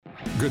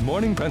Good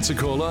morning,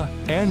 Pensacola.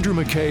 Andrew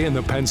McKay and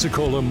the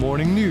Pensacola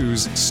Morning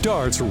News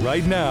starts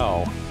right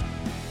now.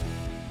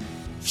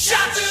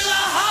 Shot to the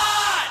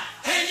heart,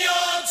 and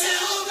you're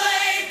too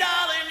late,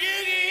 darling.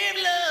 You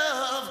give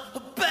love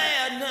a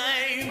bad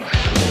name.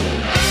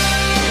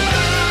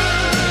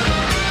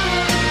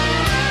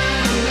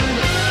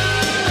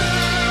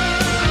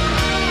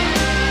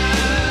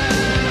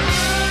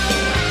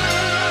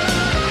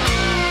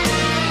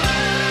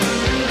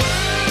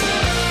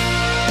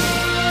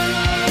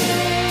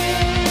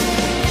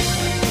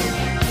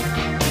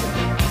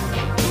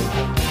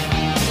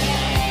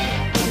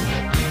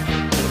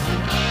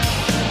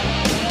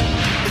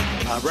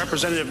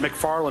 Representative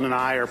McFarland and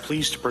I are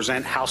pleased to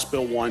present House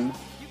Bill 1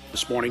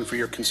 this morning for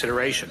your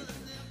consideration.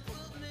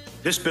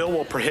 This bill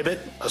will prohibit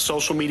a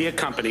social media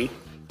company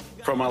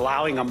from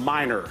allowing a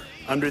minor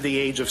under the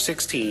age of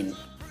 16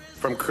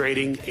 from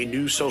creating a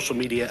new social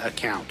media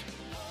account.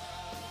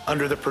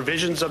 Under the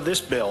provisions of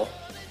this bill,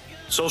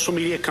 social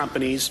media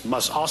companies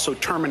must also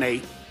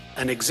terminate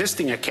an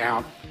existing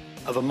account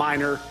of a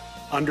minor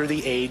under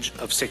the age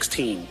of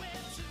 16.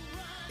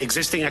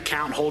 Existing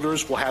account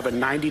holders will have a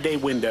 90-day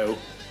window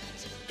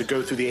to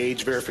go through the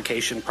age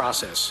verification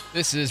process.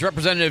 This is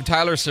Representative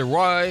Tyler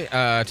Siroy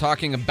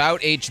talking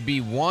about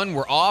HB 1.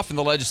 We're off in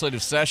the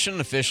legislative session,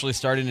 officially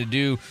starting to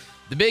do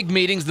the big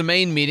meetings, the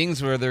main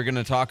meetings, where they're going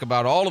to talk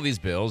about all of these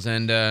bills.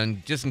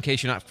 And just in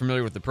case you're not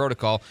familiar with the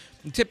protocol,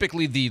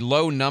 typically the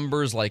low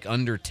numbers, like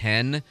under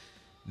 10,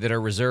 that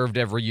are reserved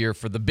every year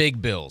for the big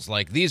bills.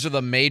 Like, these are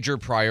the major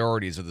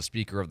priorities of the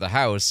Speaker of the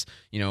House.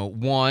 You know,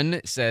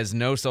 1 says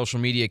no social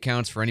media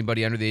accounts for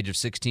anybody under the age of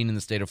 16 in the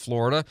state of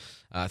Florida.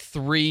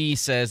 3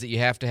 says that you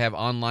have to have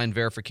online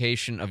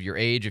verification of your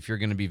age if you're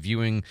going to be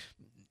viewing,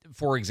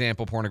 for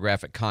example,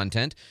 pornographic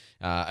content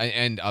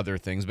and other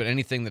things. But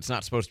anything that's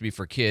not supposed to be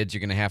for kids,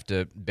 you're going to have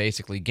to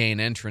basically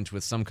gain entrance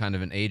with some kind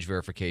of an age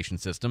verification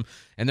system.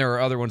 And there are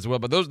other ones as well.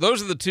 But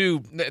those are the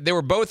two. They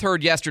were both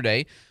heard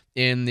yesterday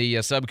in the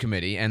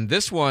subcommittee. And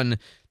this one,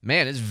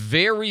 man, is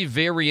very,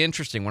 very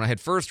interesting. When I had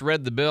first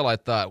read the bill, I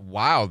thought,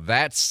 wow,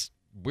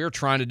 we're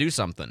trying to do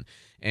something.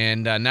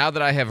 And now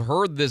that I have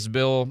heard this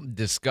bill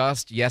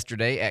discussed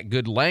yesterday at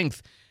good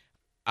length,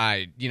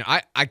 I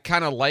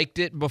kind of liked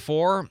it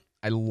before.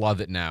 I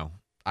love it now.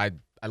 I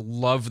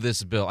love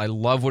this bill. I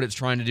love what it's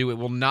trying to do. It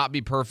will not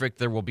be perfect.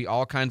 There will be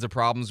all kinds of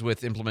problems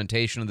with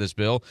implementation of this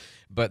bill.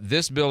 But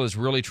this bill is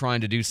really trying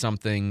to do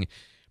something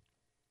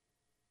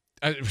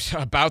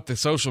about the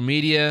social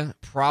media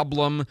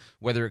problem,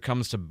 whether it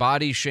comes to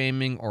body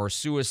shaming or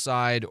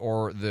suicide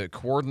or the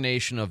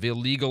coordination of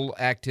illegal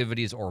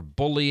activities or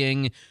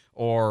bullying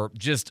or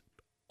just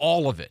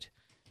all of it.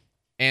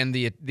 And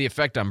the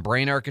effect on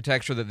brain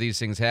architecture that these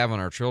things have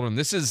on our children.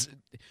 This is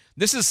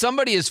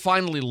somebody is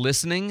finally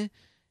listening,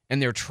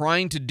 and they're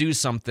trying to do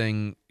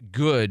something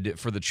good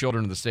for the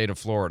children of the state of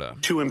Florida.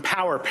 To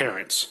empower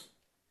parents,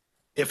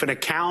 if an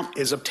account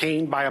is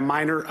obtained by a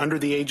minor under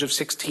the age of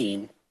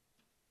 16,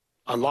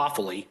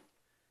 unlawfully,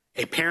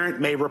 a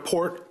parent may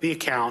report the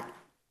account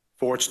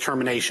for its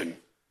termination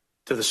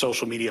to the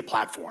social media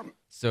platform.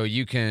 So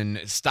you can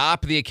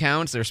stop the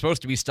accounts. They're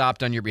supposed to be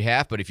stopped on your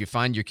behalf, but if you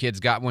find your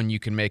kid's got one, you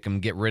can make them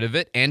get rid of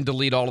it and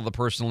delete all of the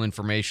personal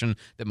information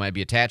that might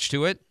be attached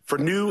to it. For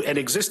new and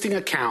existing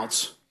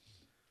accounts,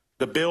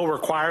 the bill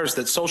requires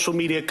that social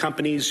media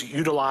companies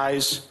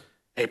utilize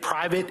a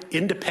private,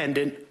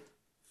 independent,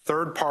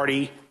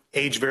 third-party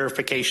age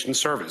verification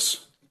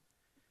service.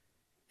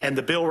 And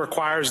the bill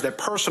requires that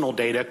personal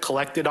data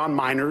collected on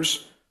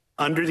minors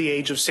under the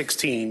age of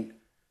 16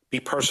 be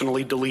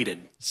personally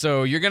deleted.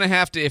 So you're going to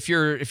have to, if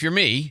you're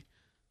me,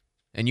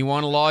 and you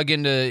want to log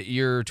into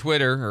your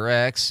Twitter or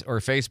X or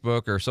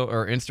Facebook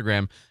or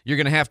Instagram, you're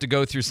going to have to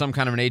go through some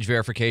kind of an age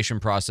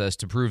verification process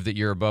to prove that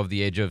you're above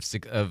the age of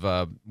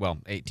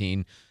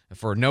 18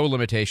 for no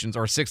limitations,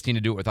 or 16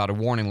 to do it without a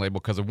warning label,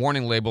 because a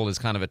warning label is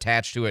kind of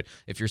attached to it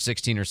if you're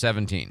 16 or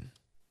 17.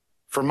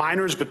 For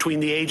minors between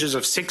the ages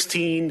of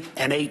 16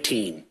 and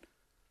 18,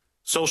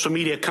 social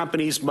media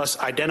companies must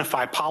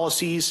identify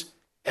policies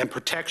and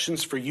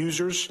protections for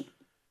users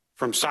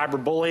from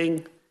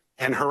cyberbullying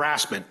and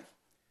harassment,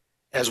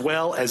 as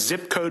well as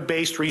zip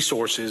code-based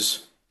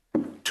resources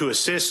to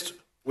assist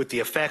with the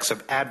effects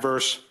of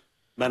adverse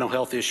mental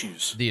health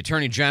issues. The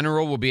Attorney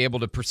General will be able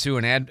to pursue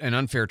an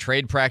unfair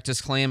trade practice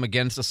claim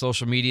against a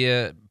social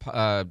media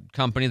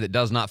company that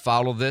does not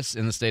follow this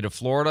in the state of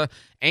Florida.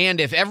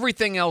 And if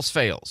everything else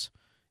fails,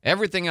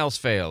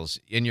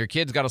 and your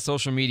kid's got a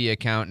social media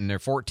account and they're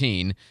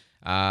 14,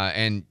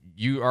 and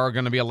you are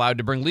going to be allowed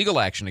to bring legal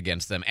action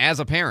against them as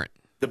a parent.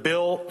 The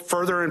bill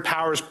further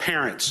empowers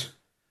parents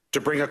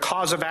to bring a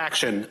cause of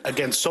action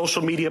against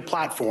social media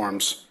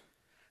platforms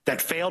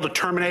that fail to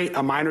terminate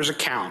a minor's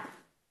account,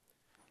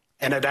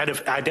 and it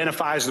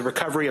identifies the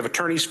recovery of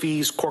attorney's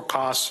fees, court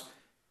costs,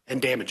 and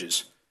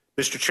damages.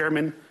 Mr.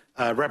 Chairman,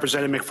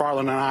 Representative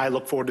McFarland and I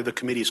look forward to the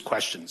committee's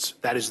questions.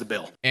 That is the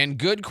bill. And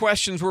good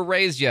questions were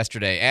raised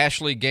yesterday.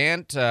 Ashley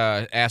Gant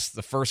asked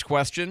the first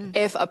question.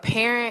 If a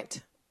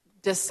parent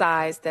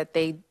decides that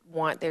they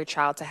want their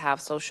child to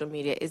have social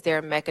media, is there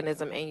a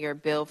mechanism in your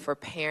bill for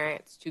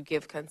parents to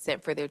give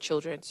consent for their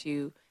children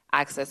to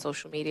access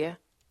social media?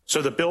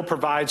 So the bill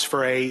provides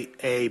for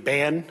a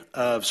ban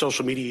of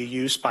social media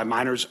use by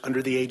minors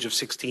under the age of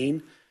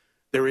 16.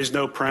 There is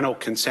no parental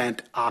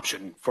consent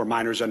option for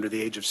minors under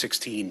the age of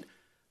 16.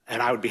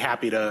 And I would be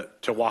happy to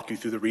walk you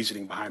through the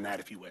reasoning behind that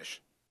if you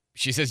wish.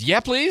 She says, yeah,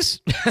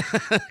 please.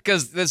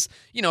 Because this,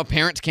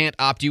 parents can't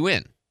opt you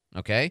in,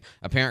 okay?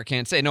 A parent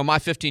can't say, no, my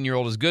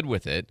 15-year-old is good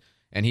with it.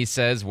 And he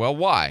says, well,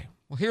 why?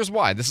 Well, here's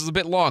why. This is a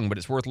bit long, but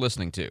it's worth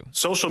listening to.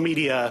 Social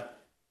media,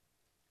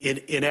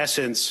 in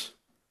essence,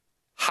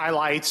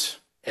 highlights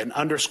and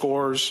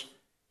underscores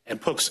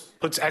and puts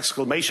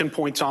exclamation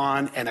points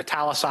on and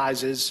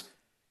italicizes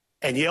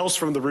and yells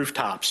from the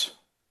rooftops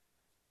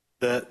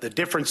the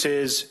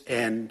differences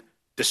and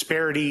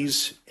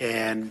disparities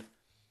and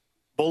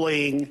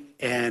bullying,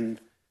 and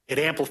it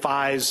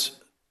amplifies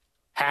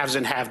haves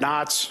and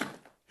have-nots,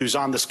 who's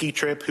on the ski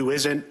trip, who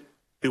isn't,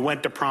 who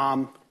went to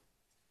prom,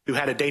 who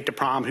had a date to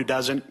prom, who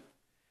doesn't.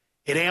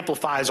 It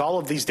amplifies all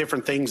of these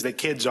different things that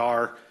kids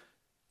are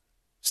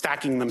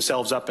stacking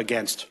themselves up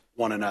against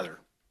one another.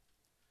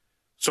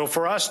 So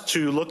for us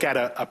to look at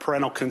a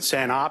parental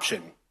consent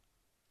option,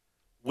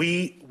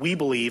 we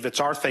believe, it's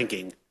our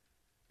thinking,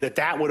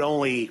 that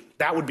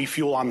would be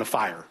fuel on the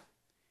fire.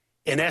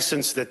 In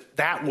essence,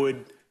 that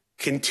would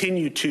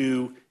continue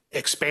to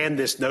expand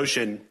this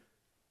notion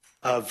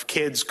of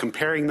kids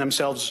comparing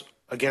themselves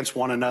against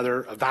one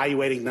another,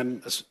 evaluating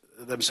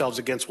themselves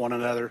against one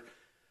another.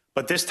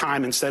 But this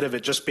time, instead of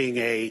it just being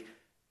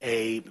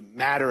a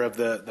matter of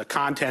the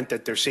content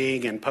that they're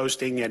seeing and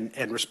posting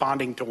and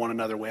responding to one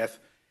another with,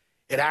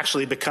 it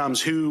actually becomes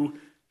who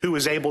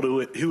is able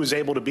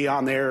to be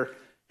on there,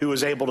 who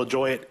is able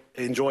to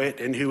enjoy it,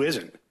 and who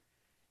isn't.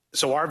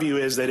 So our view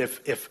is that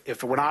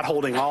if we're not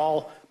holding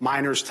all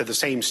minors to the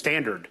same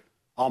standard,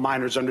 all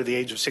minors under the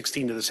age of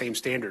 16 to the same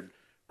standard,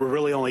 we're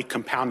really only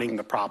compounding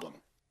the problem.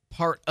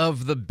 Part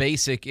of the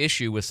basic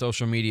issue with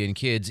social media and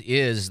kids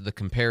is the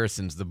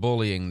comparisons, the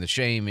bullying, the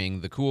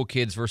shaming, the cool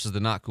kids versus the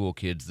not cool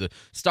kids, the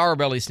star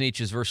belly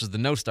sneeches versus the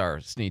no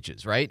star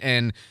sneeches, right?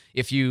 And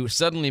if you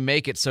suddenly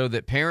make it so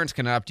that parents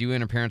can opt you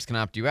in or parents can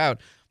opt you out,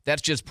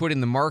 that's just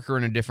putting the marker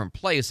in a different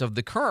place of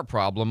the current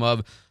problem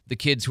of the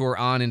kids who are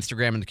on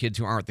Instagram and the kids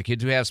who aren't, the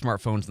kids who have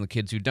smartphones and the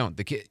kids who don't.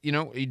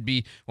 It'd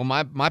be, well,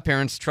 my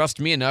parents trust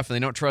me enough and they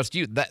don't trust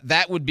you.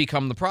 That would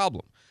become the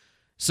problem.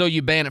 So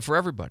you ban it for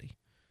everybody.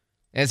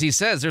 As he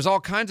says, there's all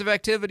kinds of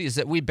activities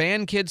that we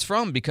ban kids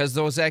from because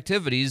those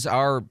activities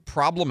are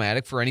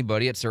problematic for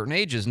anybody at certain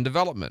ages in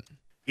development.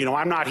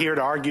 I'm not here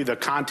to argue the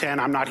content.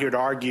 I'm not here to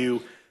argue,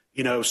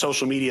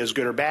 social media is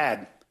good or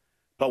bad.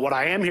 But what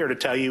I am here to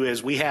tell you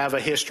is we have a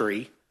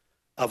history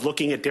of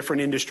looking at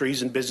different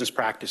industries and business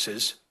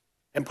practices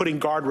and putting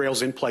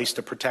guardrails in place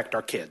to protect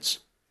our kids.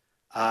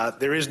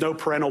 There is no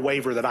parental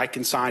waiver that I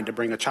can sign to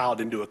bring a child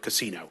into a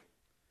casino.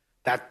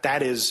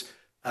 That is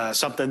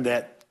something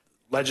that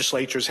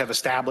legislatures have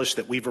established,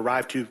 that we've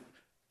arrived to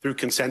through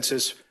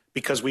consensus,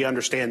 because we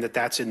understand that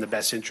that's in the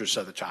best interest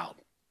of the child.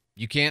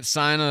 You can't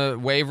sign a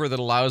waiver that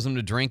allows them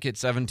to drink at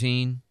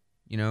 17.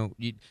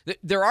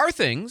 There are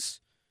things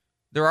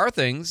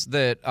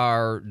that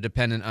are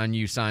dependent on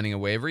you signing a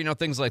waiver.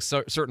 Things like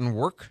certain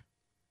work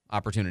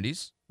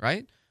opportunities,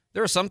 right?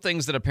 There are some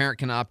things that a parent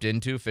can opt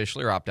into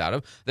officially or opt out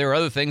of. There are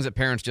other things that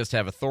parents just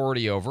have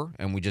authority over,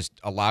 and we just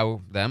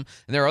allow them.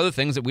 And there are other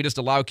things that we just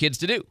allow kids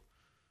to do.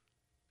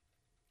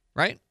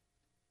 Right?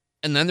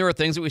 And then there are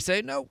things that we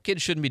say, no,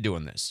 kids shouldn't be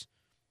doing this.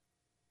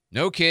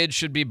 No kid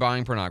should be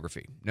buying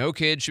pornography. No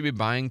kid should be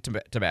buying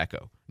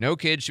tobacco. No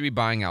kid should be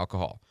buying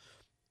alcohol.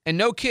 And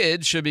no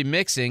kid should be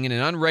mixing in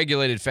an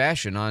unregulated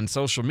fashion on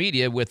social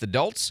media with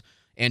adults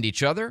and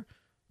each other.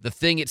 The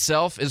thing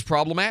itself is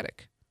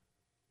problematic,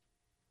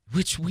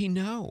 which we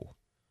know.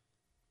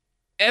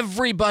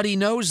 Everybody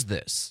knows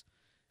this.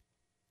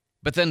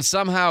 But then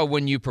somehow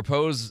when you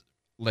propose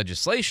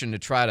legislation to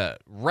try to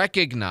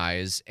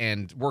recognize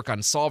and work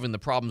on solving the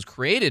problems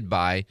created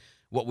by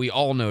what we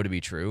all know to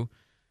be true,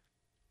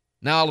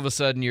 now all of a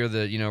sudden you're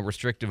the,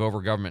 restrictive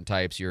over-government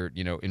types. You're,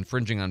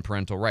 infringing on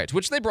parental rights,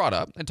 which they brought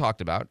up and talked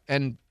about.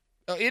 And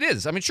it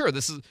is. I mean,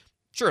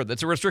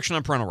 that's a restriction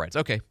on parental rights.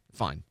 Okay,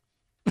 fine.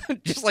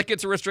 Just like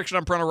it's a restriction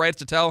on parental rights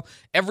to tell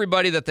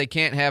everybody that they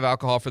can't have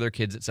alcohol for their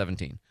kids at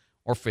 17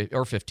 or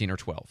 15 or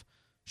 12.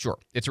 Sure,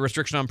 it's a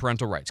restriction on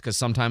parental rights because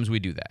sometimes we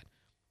do that.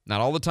 Not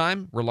all the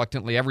time,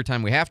 reluctantly every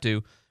time we have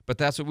to, but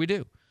that's what we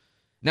do.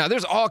 Now,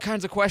 there's all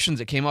kinds of questions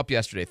that came up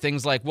yesterday.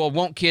 Things like, well,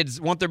 won't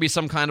there be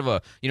some kind of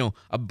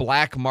a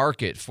black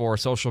market for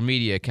social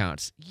media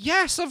accounts?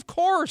 Yes, of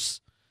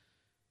course.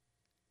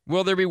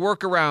 Will there be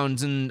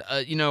workarounds and,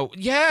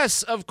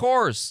 yes, of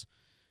course.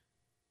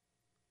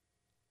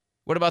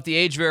 What about the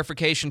age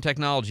verification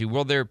technology?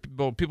 Will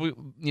people,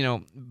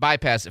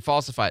 bypass it,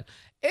 falsify it?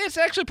 It's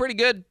actually pretty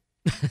good.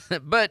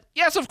 But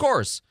yes, of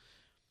course.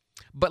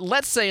 But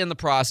let's say in the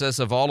process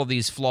of all of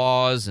these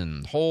flaws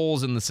and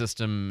holes in the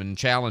system and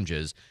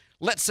challenges,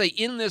 let's say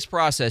in this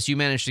process you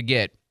manage to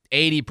get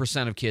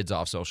 80% of kids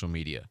off social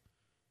media.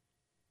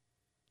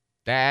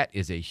 That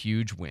is a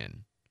huge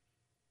win.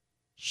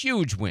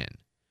 Huge win.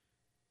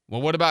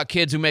 Well, what about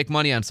kids who make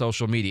money on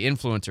social media?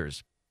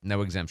 Influencers,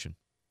 no exemption.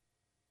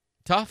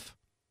 Tough.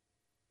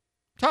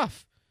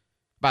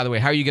 By the way,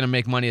 how are you going to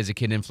make money as a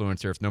kid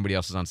influencer if nobody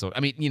else is on social? I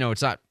mean,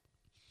 it's not.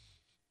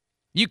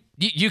 You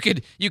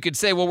could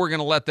say, well, we're going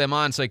to let them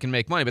on so they can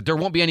make money, but there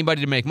won't be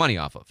anybody to make money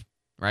off of,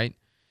 right?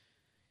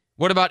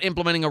 What about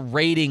implementing a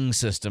rating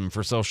system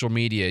for social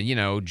media?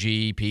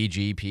 G,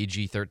 PG,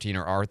 PG-13,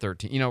 or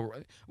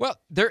R13. Well,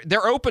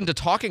 they're open to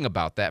talking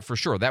about that for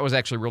sure. That was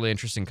actually a really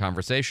interesting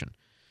conversation.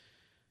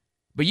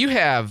 But you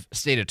have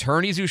state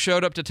attorneys who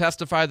showed up to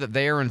testify that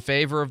they are in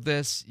favor of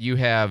this. You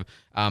have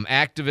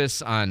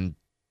activists on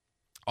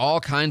all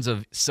kinds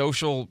of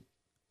social,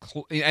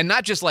 and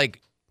not just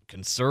like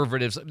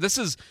conservatives.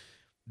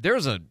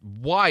 There's a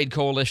wide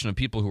coalition of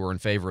people who are in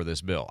favor of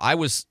this bill. I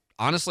was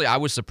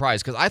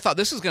surprised because I thought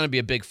this was going to be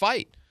a big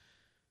fight.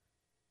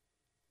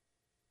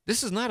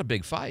 This is not a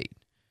big fight.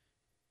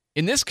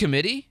 In this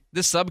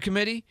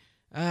subcommittee,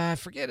 I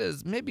forget,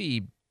 is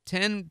maybe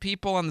 10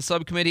 people on the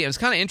subcommittee. It was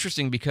kind of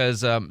interesting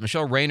because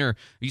Michelle Rayner,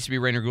 used to be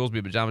Rayner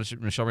Goolsby, but John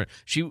Michelle Rayner,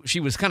 she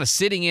was kind of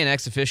sitting in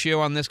ex officio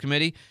on this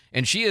committee,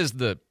 and she is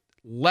the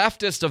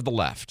leftist of the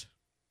left.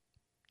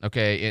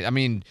 Okay, I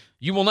mean,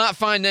 you will not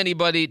find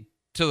anybody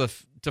to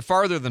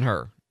farther than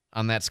her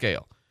on that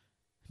scale.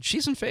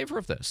 She's in favor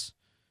of this.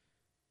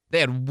 They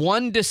had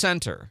one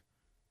dissenter,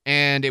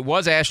 and it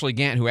was Ashley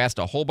Gant who asked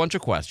a whole bunch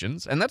of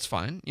questions, and that's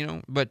fine,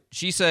 but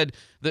she said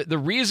the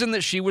reason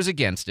that she was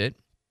against it,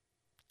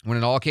 when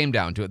it all came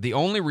down to it, the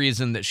only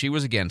reason that she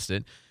was against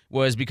it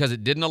was because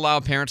it didn't allow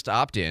parents to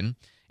opt in,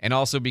 and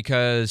also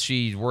because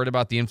she's worried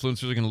about the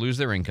influencers are going to lose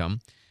their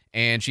income.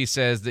 And she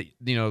says that,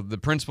 the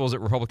principles that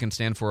Republicans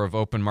stand for of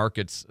open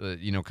markets,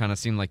 kind of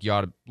seem like you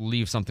ought to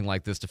leave something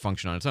like this to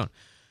function on its own.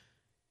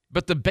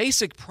 But the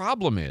basic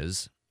problem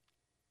is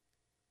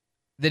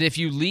that if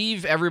you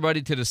leave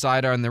everybody to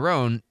decide on their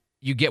own,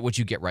 you get what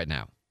you get right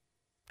now.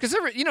 Because,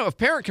 a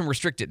parent can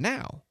restrict it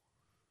now,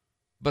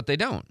 but they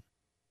don't.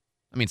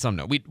 I mean, some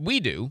don't.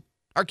 We do.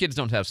 Our kids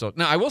don't have so.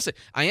 Now, I will say,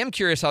 I am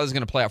curious how this is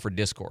going to play out for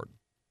Discord.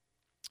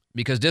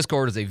 Because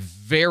Discord is a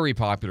very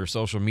popular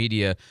social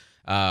media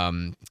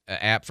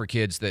app for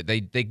kids that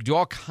they do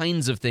all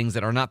kinds of things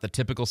that are not the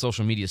typical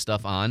social media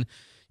stuff on.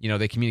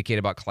 They communicate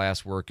about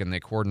classwork and they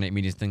coordinate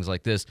meetings, things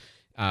like this.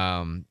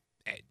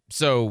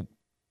 So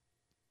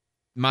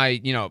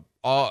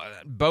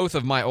both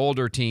of my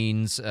older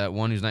teens,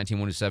 one who's 19,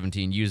 one who's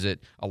 17, use it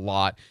a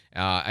lot.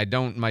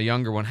 My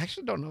younger one, I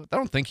actually don't know. I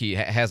don't think he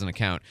has an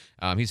account.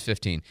 He's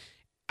 15.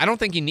 I don't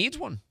think he needs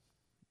one.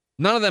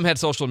 None of them had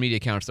social media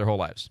accounts their whole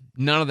lives.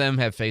 None of them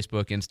have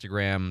Facebook,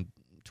 Instagram,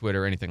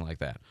 Twitter, anything like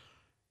that.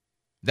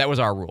 That was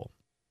our rule.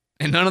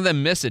 And none of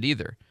them miss it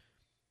either.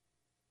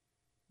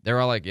 They're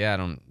all like, Dad,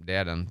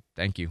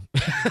 thank you.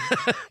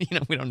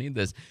 We don't need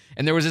this.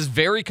 And there was this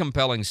very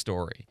compelling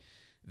story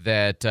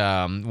that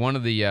one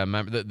of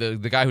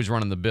the guy who's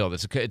running the bill,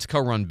 it's a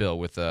co-run bill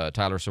with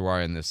Tyler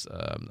Sawari and this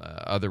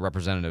other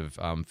representative,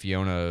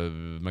 Fiona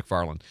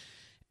McFarland.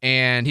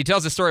 And he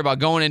tells a story about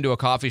going into a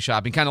coffee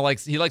shop.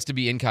 He likes to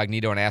be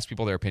incognito and ask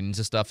people their opinions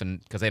and stuff, and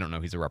because they don't know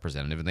he's a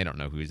representative and they don't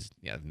know who he's.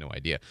 Yeah, have no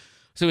idea.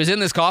 So he was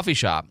in this coffee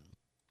shop,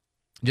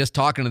 just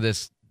talking to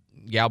this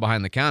gal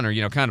behind the counter,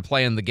 kind of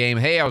playing the game.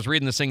 Hey, I was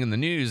reading this thing in the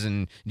news,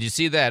 and did you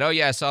see that? Oh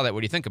yeah, I saw that.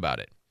 What do you think about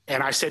it?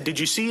 And I said, did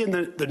you see in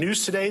the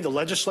news today the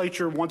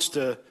legislature wants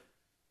to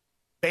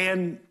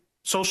ban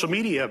social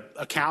media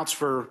accounts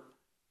for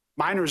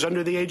minors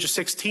under the age of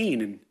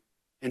 16?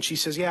 And she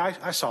says, yeah,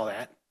 I saw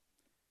that.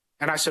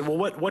 And I said, well,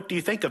 what do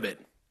you think of it?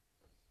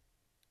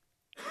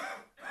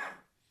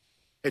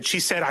 And she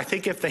said, I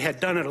think if they had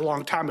done it a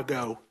long time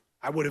ago,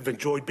 I would have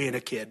enjoyed being a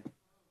kid.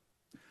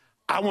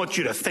 I want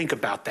you to think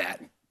about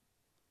that.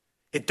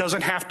 It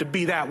doesn't have to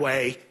be that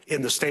way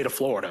in the state of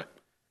Florida.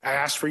 I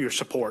ask for your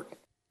support.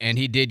 And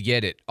he did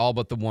get it, all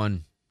but the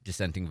one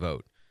dissenting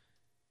vote.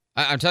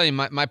 I'm telling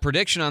you, my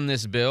prediction on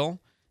this bill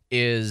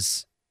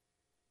is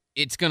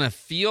it's going to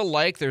feel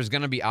like there's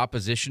going to be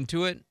opposition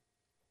to it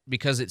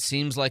because it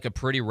seems like a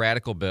pretty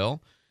radical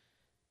bill.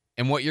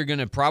 And what you're going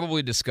to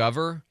probably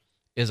discover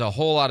is a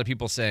whole lot of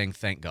people saying,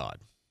 thank God.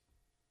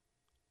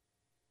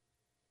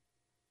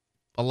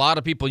 A lot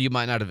of people you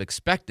might not have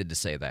expected to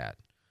say that.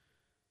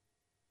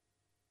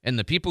 And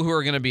the people who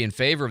are going to be in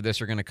favor of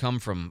this are going to come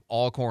from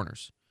all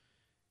corners.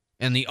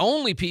 And the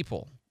only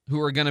people who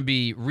are going to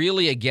be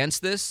really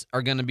against this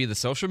are going to be the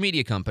social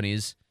media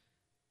companies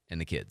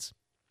and the kids.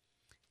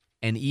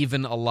 And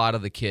even a lot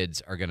of the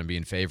kids are going to be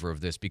in favor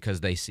of this because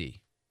they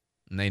see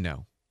and they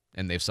know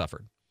and they've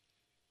suffered.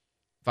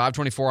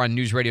 524 on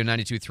News Radio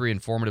 92.3,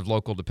 informative,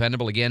 local,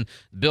 dependable. Again,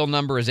 bill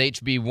number is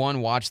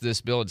HB1. Watch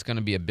this bill. It's going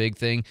to be a big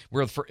thing.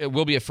 It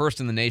will be a first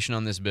in the nation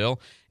on this bill,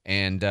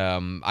 and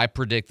I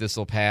predict this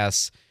will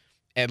pass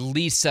at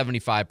least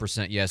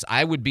 75% yes.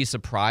 I would be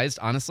surprised,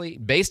 honestly,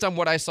 based on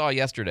what I saw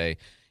yesterday,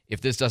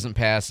 if this doesn't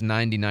pass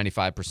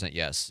 90-95%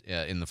 yes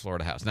in the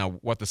Florida House. Now,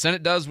 what the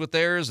Senate does with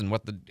theirs and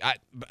what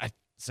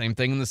same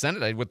thing in the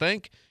Senate, I would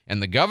think,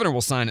 and the governor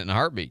will sign it in a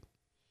heartbeat.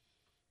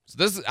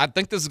 So I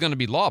think this is going to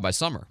be law by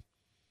summer.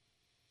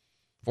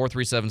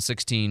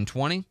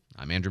 437-1620.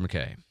 I'm Andrew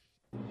McKay.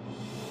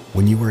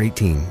 When you were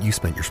 18, you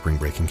spent your spring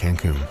break in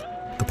Cancun.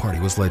 The party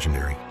was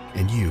legendary,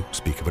 and you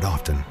speak of it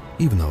often,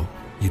 even though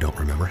you don't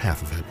remember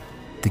half of it.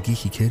 The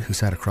geeky kid who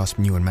sat across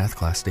from you in math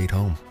class stayed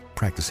home,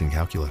 practicing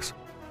calculus.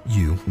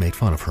 You made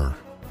fun of her.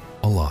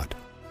 A lot.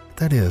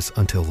 That is,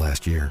 until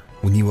last year,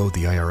 when you owed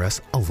the IRS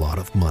a lot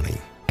of money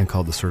and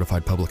called the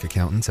certified public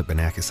accountants at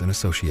Banakis &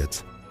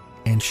 Associates.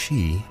 And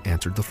she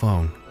answered the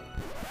phone.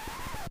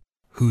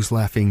 Who's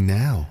laughing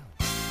now?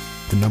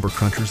 The number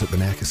crunchers at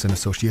Banakis &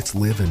 Associates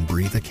live and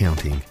breathe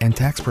accounting and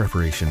tax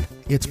preparation.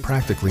 It's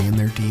practically in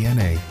their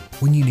DNA.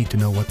 When you need to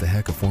know what the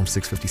heck a Form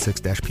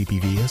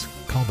 656-PPV is,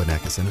 call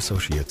Banakis &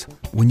 Associates.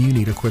 When you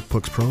need a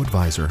QuickBooks Pro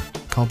advisor,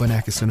 call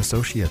Banakis &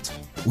 Associates.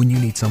 When you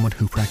need someone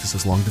who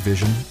practices long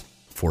division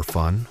for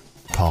fun,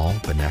 call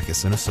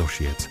Banakis &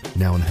 Associates.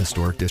 Now in the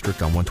historic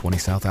district on 120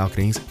 South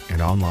Alcanese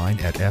and online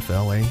at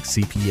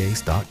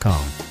flacpas.com.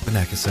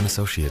 Banakis &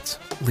 Associates.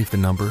 Leave the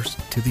numbers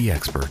to the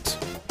experts.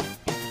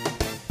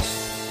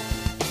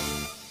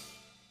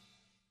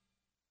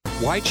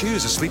 Why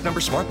choose a Sleep Number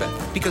smart bed?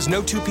 Because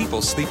no two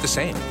people sleep the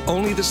same.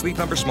 Only the Sleep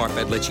Number smart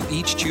bed lets you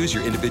each choose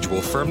your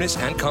individual firmness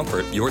and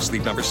comfort, your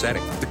Sleep Number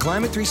setting. The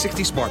Climate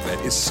 360 smart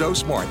bed is so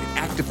smart it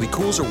actively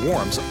cools or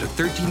warms up to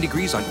 13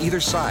 degrees on either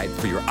side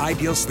for your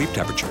ideal sleep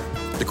temperature.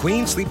 The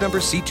Queen Sleep Number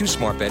C2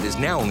 smart bed is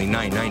now only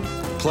 $9.90.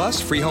 Plus,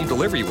 free home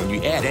delivery when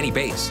you add any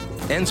base.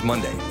 Ends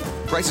Monday.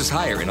 Prices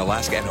higher in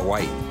Alaska and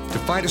Hawaii. To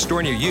find a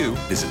store near you,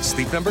 visit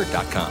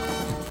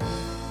sleepnumber.com.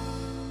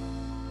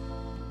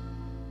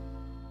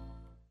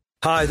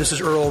 Hi, this is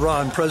Earl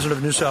Ron, president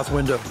of New South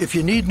Window. If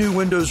you need new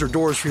windows or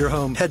doors for your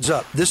home, heads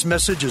up. This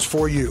message is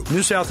for you.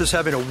 New South is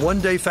having a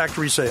one-day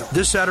factory sale.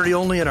 This Saturday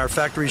only in our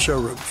factory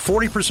showroom.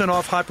 40%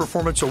 off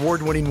high-performance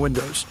award-winning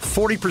windows.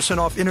 40%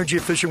 off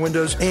energy-efficient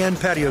windows and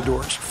patio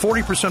doors.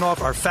 40%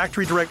 off our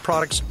factory direct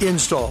products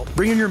installed.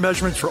 Bring in your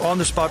measurements for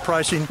on-the-spot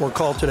pricing or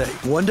call today.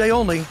 One day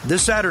only,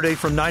 this Saturday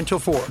from 9 till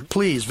 4.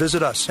 Please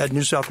visit us at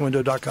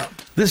newsouthwindow.com.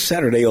 This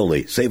Saturday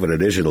only. Save an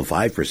additional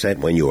 5%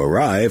 when you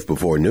arrive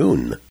before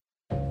noon.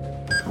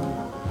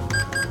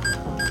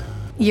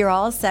 You're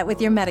all set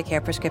with your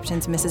Medicare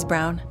prescriptions, Mrs.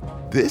 Brown.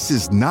 This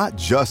is not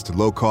just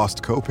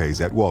low-cost copays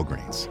at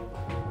Walgreens.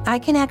 I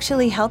can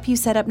actually help you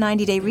set up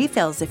 90-day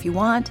refills if you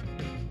want.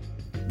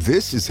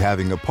 This is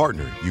having a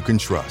partner you can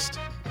trust.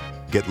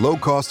 Get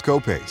low-cost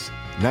copays,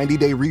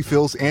 90-day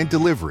refills, and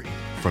delivery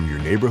from your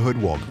neighborhood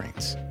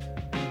Walgreens.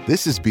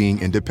 This is being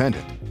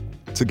independent.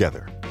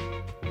 Together.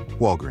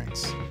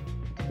 Walgreens.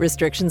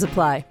 Restrictions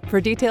apply.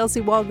 For details,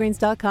 see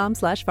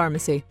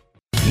walgreens.com/pharmacy.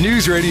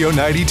 News Radio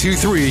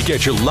 92.3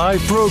 gets you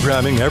live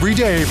programming every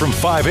day from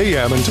 5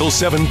 a.m. until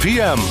 7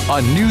 p.m.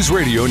 on News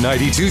Radio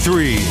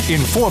 92.3.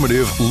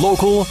 Informative,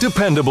 local,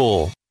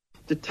 dependable.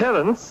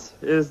 Deterrence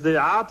is the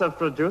art of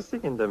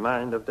producing in the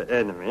mind of the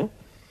enemy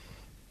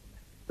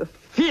the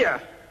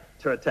fear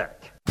to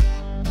attack.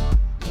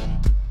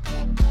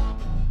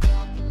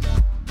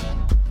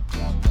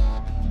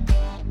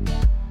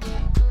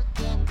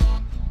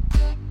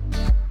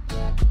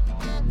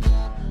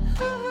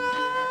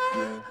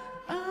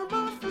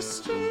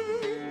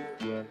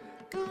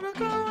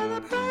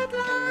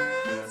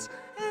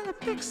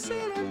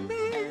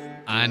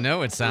 I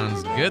know it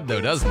sounds good, though,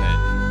 doesn't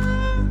it?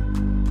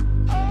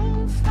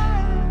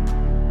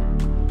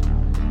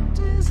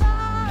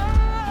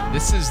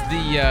 This is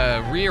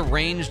the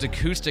rearranged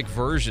acoustic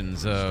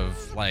versions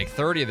of like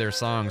 30 of their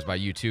songs by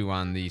U2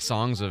 on the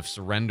Songs of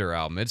Surrender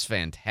album. It's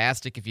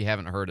fantastic. If you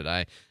haven't heard it,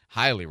 I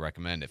highly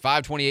recommend it.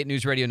 528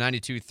 News Radio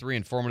 92.3,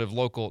 informative,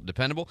 local,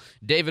 dependable.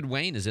 David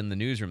Wayne is in the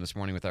newsroom this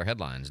morning with our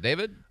headlines.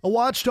 David? A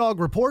watchdog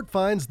report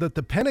finds that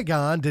the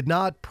Pentagon did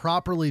not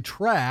properly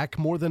track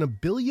more than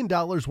 $1 billion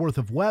worth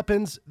of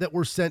weapons that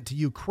were sent to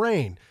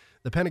Ukraine.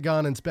 The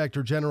Pentagon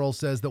Inspector General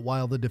says that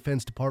while the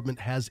Defense Department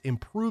has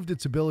improved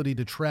its ability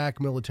to track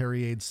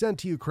military aid sent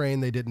to Ukraine,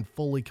 they didn't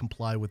fully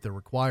comply with their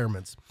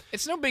requirements.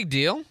 It's no big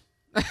deal.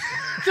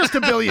 Just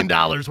 $1 billion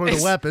worth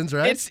of weapons,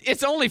 right?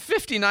 It's only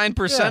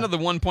 59% of the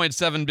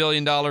 $1.7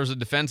 billion of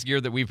defense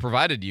gear that we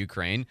provided to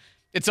Ukraine.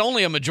 It's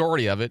only a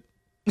majority of it.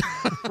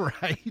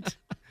 Right.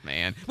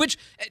 Man.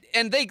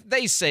 And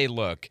they say,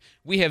 look,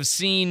 we have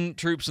seen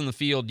troops in the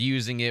field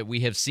using it. We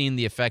have seen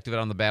the effect of it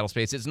on the battle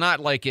space. It's not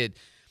like it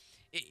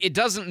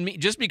doesn't mean,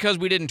 just because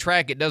we didn't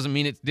track it doesn't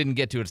mean it didn't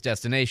get to its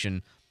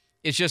destination.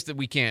 It's just that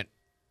we can't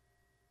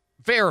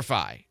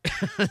verify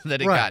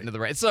that it got into the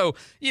right. So,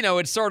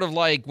 it's sort of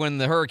like when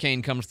the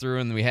hurricane comes through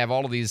and we have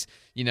all of these,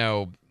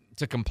 to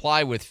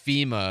comply with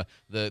FEMA,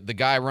 the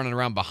guy running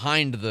around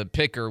behind the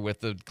picker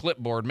with the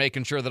clipboard,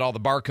 making sure that all the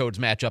barcodes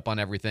match up on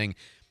everything.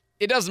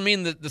 It doesn't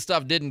mean that the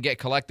stuff didn't get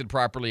collected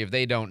properly if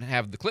they don't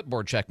have the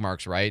clipboard check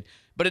marks right,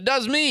 but it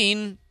does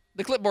mean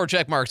the clipboard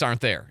check marks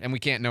aren't there, and we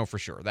can't know for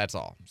sure. That's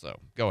all. So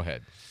go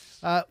ahead.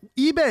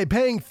 eBay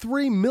paying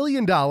 $3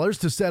 million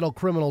to settle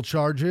criminal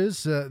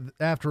charges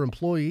after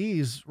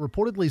employees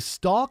reportedly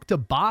stalked a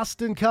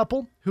Boston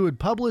couple who had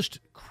published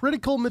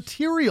critical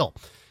material.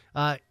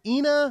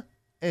 Ina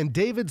and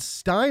David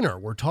Steiner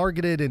were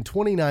targeted in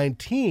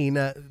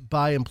 2019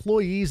 by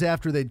employees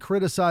after they'd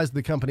criticized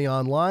the company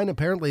online.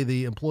 Apparently,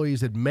 the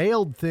employees had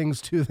mailed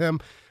things to them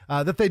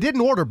that they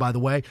didn't order, by the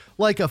way,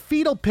 like a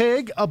fetal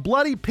pig, a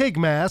bloody pig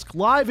mask,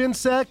 live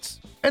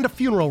insects, and a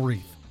funeral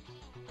wreath.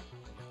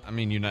 I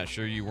mean, you're not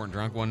sure you weren't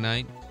drunk one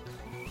night?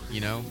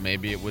 You know,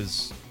 maybe it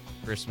was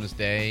Christmas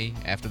Day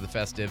after the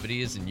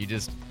festivities and you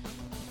just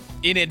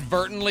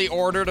inadvertently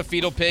ordered a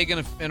fetal pig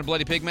and a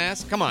bloody pig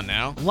mask? Come on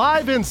now.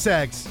 Live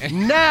insects,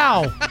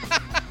 now.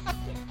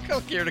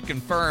 Click here to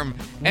confirm.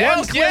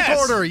 One click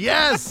order,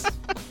 yes.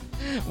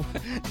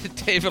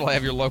 David will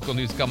have your local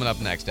news coming up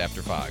next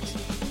after Fox.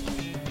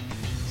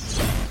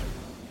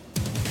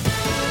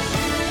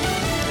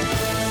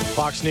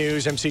 Fox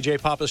News,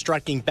 MCJ Papa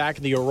striking back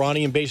at the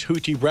Iranian-based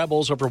Houthi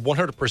rebels over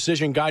 100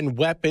 precision-guided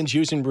weapons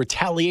used in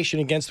retaliation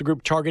against the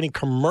group targeting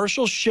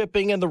commercial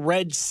shipping in the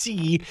Red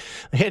Sea,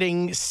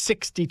 hitting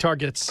 60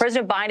 targets.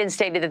 President Biden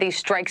stated that these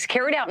strikes,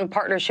 carried out in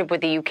partnership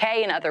with the UK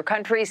and other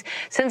countries,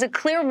 sends a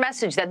clear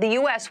message that the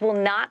U.S. will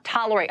not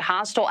tolerate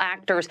hostile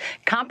actors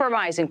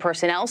compromising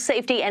personnel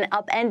safety and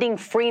upending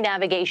free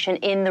navigation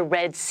in the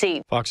Red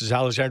Sea. Fox's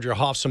Alexandria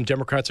Hoff, some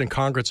Democrats in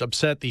Congress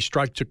upset the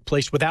strike took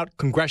place without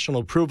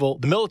congressional approval.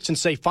 The militants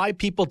say 5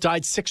 people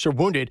died, 6 are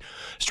wounded.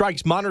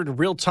 Strikes monitored in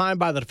real time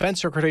by the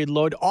Defense Secretary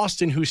Lloyd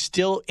Austin, who's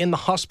still in the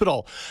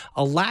hospital.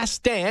 A last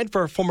stand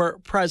for former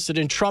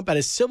President Trump at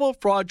a civil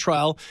fraud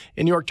trial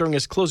in New York during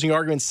his closing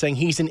arguments, saying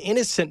he's an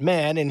innocent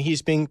man and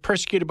he's being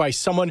persecuted by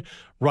someone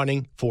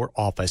running for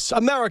office.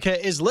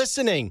 America is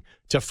listening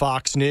to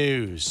Fox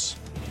News.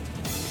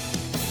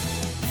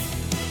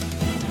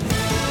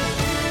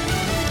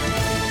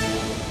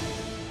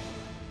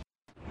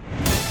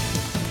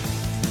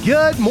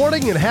 Good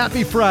morning and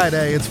happy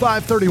Friday. It's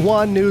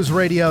 5:31, News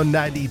Radio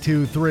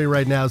 92.3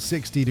 right now,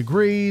 60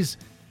 degrees.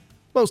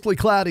 Mostly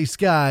cloudy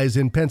skies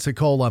in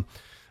Pensacola.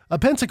 A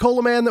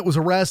Pensacola man that was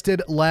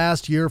arrested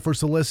last year for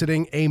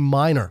soliciting a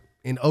minor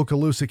in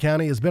Okaloosa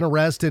County has been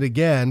arrested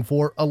again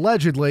for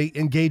allegedly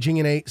engaging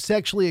in a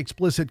sexually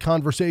explicit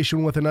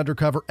conversation with an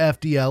undercover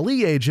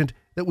FDLE agent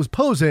that was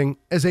posing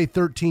as a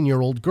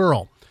 13-year-old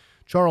girl.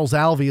 Charles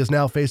Alvey is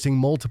now facing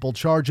multiple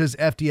charges.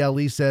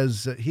 FDLE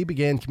says he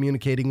began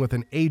communicating with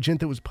an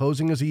agent that was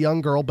posing as a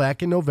young girl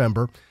back in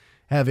November,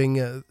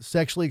 having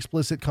sexually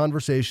explicit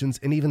conversations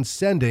and even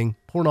sending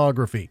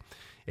pornography.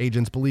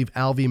 Agents believe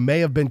Alvey may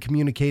have been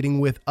communicating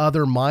with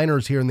other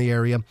minors here in the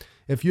area.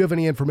 If you have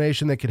any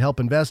information that could help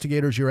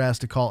investigators, you're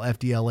asked to call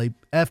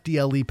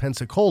FDLE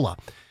Pensacola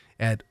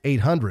at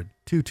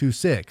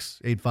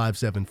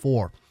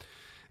 800-226-8574.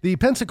 The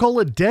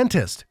Pensacola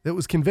dentist that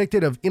was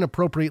convicted of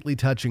inappropriately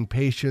touching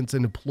patients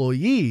and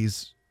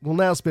employees will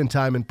now spend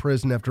time in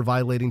prison after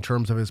violating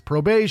terms of his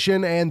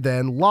probation and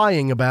then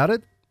lying about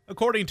it.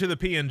 According to the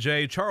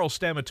P&J, Charles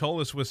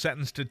Stamatolis was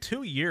sentenced to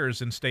 2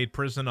 years in state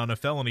prison on a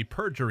felony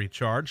perjury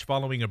charge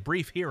following a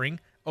brief hearing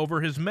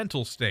over his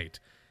mental state.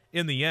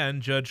 In the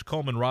end, Judge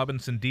Coleman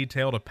Robinson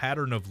detailed a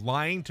pattern of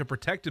lying to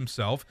protect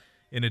himself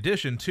in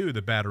addition to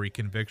the battery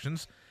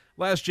convictions.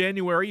 Last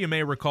January, you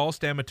may recall,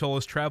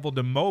 Stamatolis traveled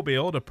to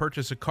Mobile to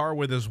purchase a car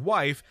with his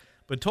wife,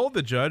 but told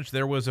the judge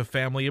there was a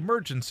family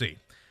emergency.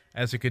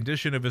 As a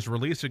condition of his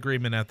release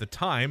agreement at the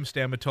time,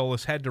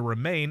 Stamatolis had to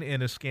remain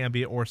in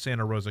Escambia or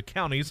Santa Rosa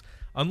counties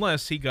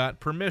unless he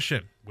got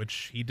permission,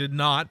 which he did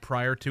not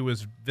prior to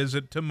his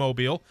visit to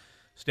Mobile.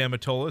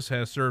 Stamatolis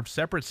has served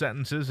separate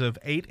sentences of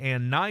 8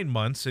 and 9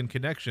 months in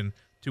connection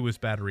to his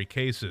battery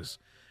cases.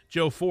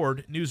 Joe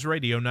Ford, News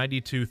Radio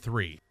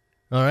 92.3.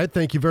 All right,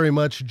 thank you very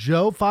much,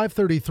 Joe.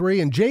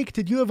 5:33. And Jake,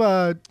 did you have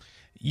a...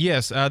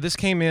 Yes, this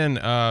came in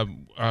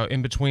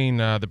between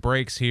the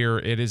breaks here.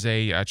 It is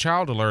a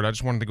child alert. I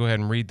just wanted to go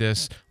ahead and read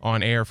this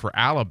on air for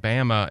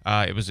Alabama.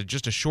 It was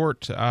just a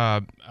short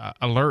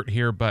alert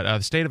here, but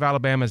the state of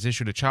Alabama has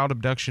issued a child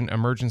abduction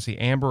emergency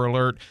Amber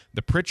Alert.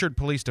 The Pritchard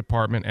Police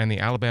Department and the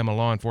Alabama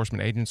Law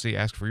Enforcement Agency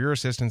ask for your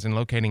assistance in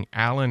locating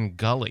Alan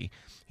Gully.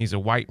 He's a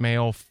white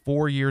male,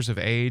 4 years of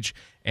age,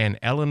 and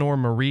Eleanor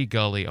Marie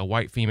Gully, a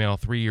white female,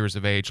 3 years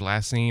of age.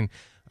 Last seen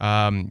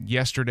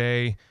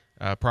yesterday,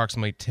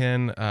 approximately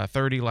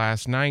 10:30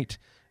 last night,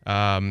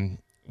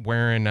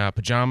 wearing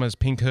pajamas,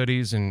 pink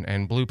hoodies,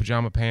 and blue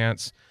pajama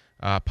pants,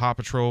 Paw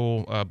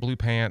Patrol blue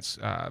pants.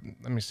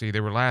 Let me see.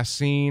 They were last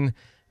seen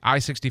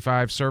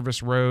I-65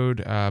 Service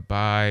Road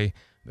by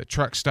the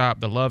truck stop,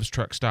 the Love's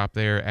truck stop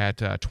there at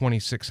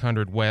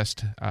 2600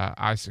 West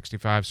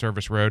I-65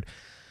 Service Road.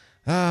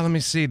 Let me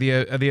see.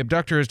 The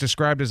abductor is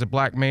described as a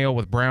black male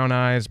with brown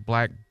eyes,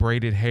 black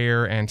braided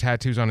hair, and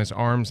tattoos on his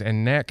arms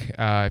and neck.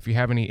 If you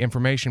have any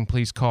information,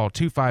 please call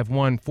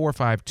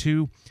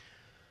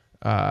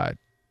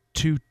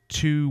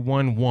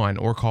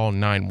 251-452-2211 or call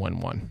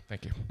 911.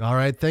 Thank you. All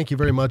right. Thank you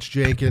very much,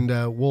 Jake. And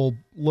we'll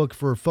look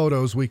for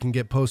photos we can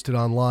get posted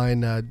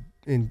online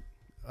in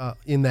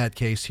that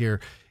case here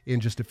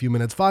in just a few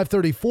minutes.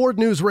 5:30, Ford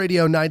News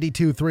Radio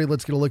 92.3.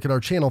 Let's get a look at our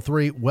Channel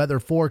 3 weather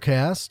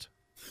forecast.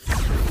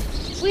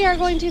 We are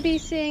going to be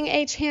seeing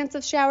a chance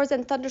of showers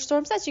and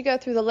thunderstorms as you go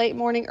through the late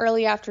morning,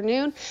 early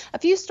afternoon. A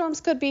few storms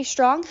could be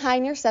strong, high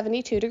near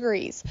 72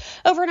 degrees.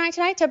 Overnight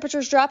tonight,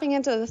 temperatures dropping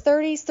into the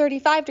 30s,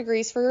 35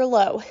 degrees for your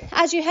low.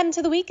 As you head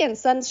into the weekend,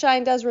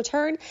 sunshine does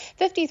return,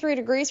 53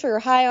 degrees for your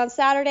high on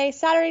Saturday.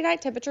 Saturday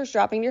night, temperatures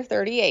dropping near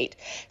 38.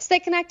 Stay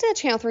connected to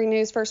Channel 3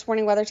 News First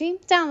Warning Weather Team.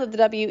 Download the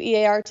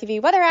WEAR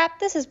TV weather app.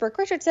 This is Brooke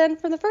Richardson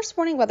from the First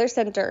Warning Weather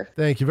Center.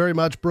 Thank you very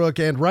much, Brooke.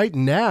 And right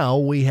now,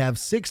 we have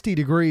 60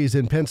 degrees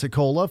in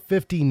Pensacola.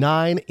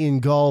 59 in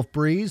Gulf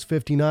Breeze,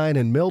 59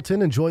 in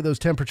Milton. Enjoy those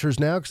temperatures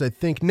now because I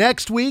think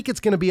next week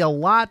it's going to be a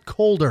lot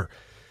colder.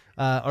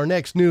 Our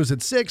next news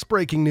at 6,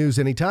 breaking news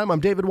anytime. I'm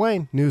David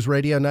Wayne, News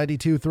Radio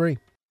 92.3.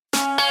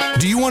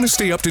 Do you want to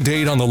stay up to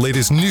date on the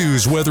latest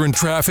news, weather, and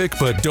traffic,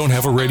 but don't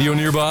have a radio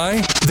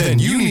nearby? Then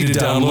you need to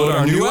download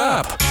our new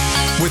app.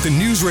 With the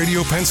News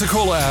Radio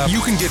Pensacola app,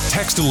 you can get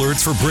text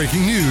alerts for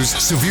breaking news,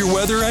 severe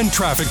weather, and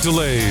traffic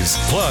delays.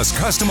 Plus,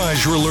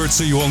 customize your alerts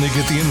so you only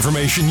get the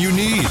information you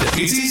need.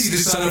 It's easy to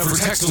sign up for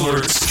text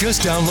alerts.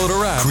 Just download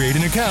our app, create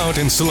an account,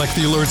 and select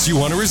the alerts you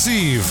want to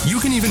receive. You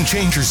can even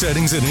change your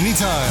settings at any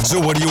time. So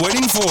what are you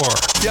waiting for?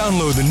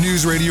 Download the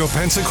News Radio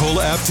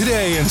Pensacola app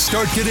today and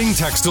start getting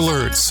text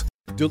alerts.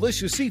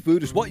 Delicious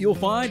seafood is what you'll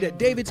find at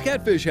David's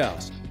Catfish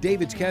House.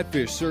 David's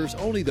Catfish serves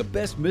only the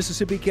best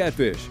Mississippi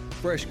catfish,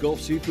 fresh Gulf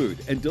seafood,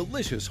 and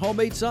delicious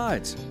homemade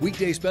sides.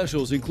 Weekday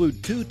specials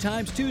include 2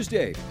 times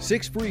Tuesday,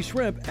 6 free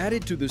shrimp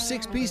added to the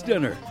 6-piece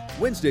dinner.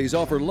 Wednesdays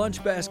offer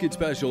lunch basket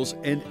specials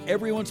and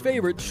everyone's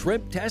favorite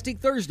Shrimp-tastic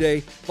Thursday,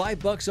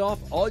 $5 off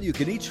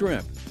all-you-can-eat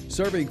shrimp.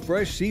 Serving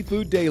fresh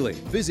seafood daily.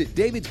 Visit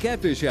David's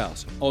Catfish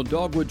House on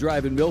Dogwood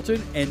Drive in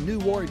Milton and New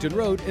Warrington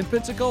Road in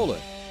Pensacola.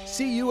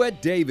 See you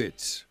at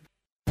David's.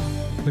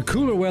 The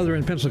cooler weather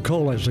in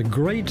Pensacola is a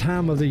great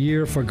time of the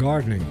year for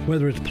gardening,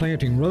 whether it's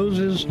planting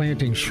roses,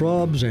 planting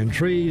shrubs and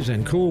trees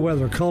and cool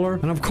weather color,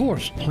 and of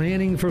course,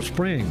 planning for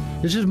spring.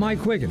 This is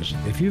Mike Wiggins.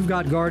 If you've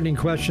got gardening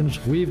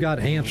questions, we've got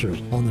answers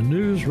on the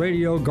News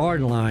Radio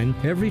Garden Line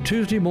every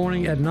Tuesday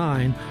morning at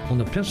 9 on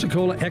the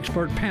Pensacola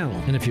Expert Panel.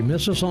 And if you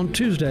miss us on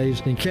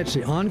Tuesdays, then catch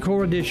the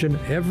encore edition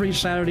every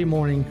Saturday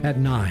morning at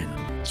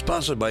 9.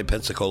 Sponsored by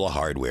Pensacola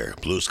Hardware,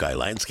 Blue Sky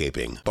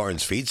Landscaping,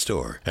 Barnes Feed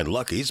Store, and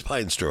Lucky's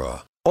Pine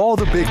Straw. All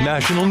the big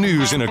national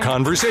news in a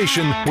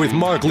conversation with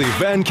Markley,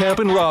 Van Camp,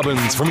 and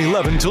Robbins from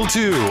 11 till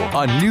 2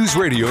 on News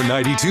Radio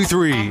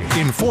 92.3.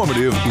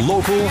 Informative,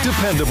 local,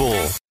 dependable.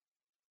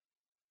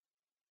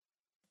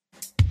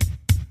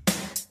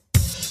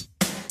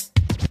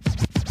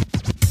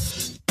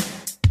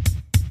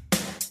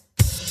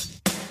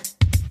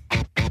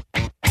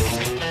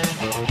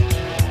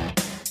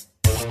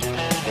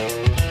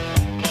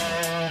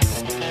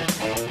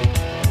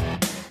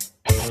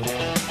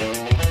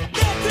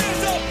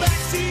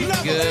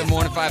 Good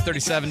morning,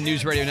 537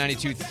 News Radio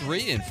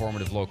 92.3,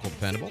 informative, local,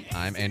 dependable.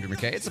 I'm Andrew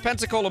McKay. It's the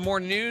Pensacola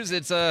Morning News.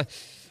 It's a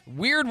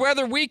weird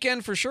weather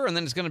weekend for sure, and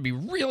then it's going to be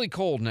really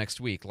cold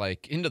next week,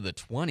 like into the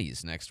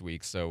 20s next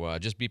week. So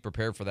just be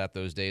prepared for that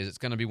those days. It's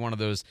going to be one of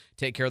those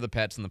take care of the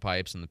pets and the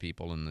pipes and the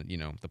people and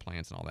the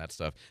plants and all that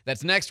stuff.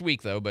 That's next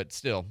week though, but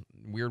still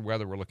weird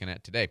weather we're looking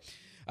at today.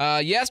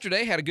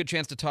 Yesterday, had a good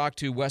chance to talk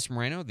to Wes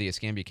Moreno, the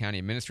Escambia County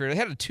Administrator. They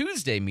had a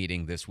Tuesday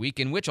meeting this week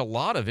in which a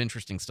lot of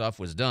interesting stuff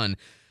was done.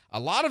 A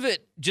lot of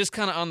it just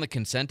kind of on the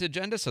consent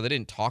agenda, so they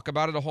didn't talk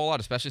about it a whole lot,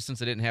 especially since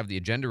they didn't have the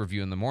agenda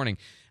review in the morning.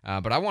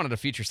 But I wanted to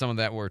feature some of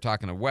that when we were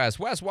talking to Wes.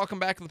 Wes, welcome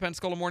back to the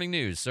Pensacola Morning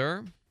News,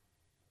 sir.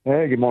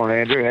 Hey, good morning,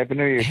 Andrew. Happy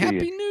New Year to you.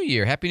 Happy New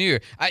Year. Happy New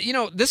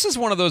Year. This is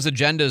one of those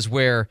agendas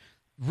where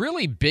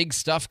really big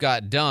stuff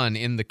got done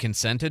in the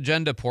consent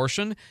agenda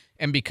portion,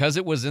 and because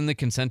it was in the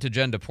consent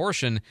agenda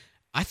portion,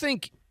 I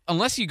think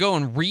unless you go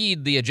and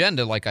read the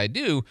agenda like I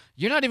do,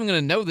 you're not even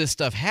going to know this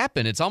stuff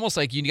happened. It's almost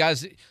like you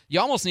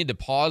almost need to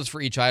pause for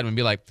each item and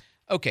be like,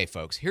 okay,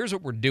 folks, here's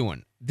what we're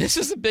doing. This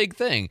is a big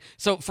thing.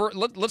 So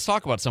let's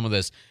talk about some of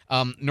this.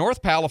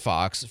 North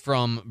Palafox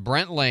from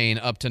Brent Lane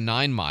up to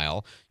 9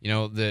 Mile,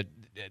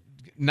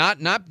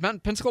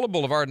 not Pensacola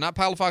Boulevard, not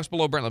Palafox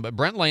below Brent Lane, but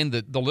Brent Lane,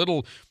 the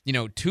little,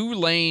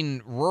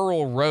 2-lane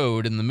rural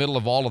road in the middle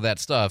of all of that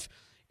stuff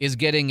is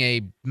getting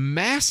a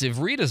massive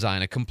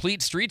redesign, a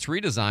complete streets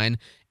redesign.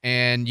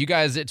 And you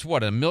guys, it's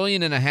what, $1.5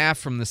 million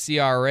from the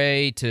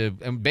CRA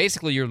and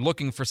basically you're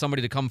looking for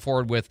somebody to come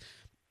forward with,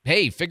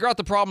 hey, figure out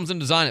the problems and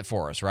design it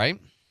for us, right?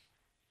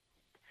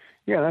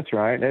 Yeah, that's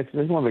right. This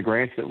is one of the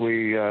grants that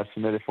we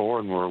submitted for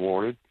and were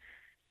awarded.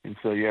 And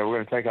so, yeah, we're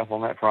going to take off on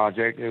that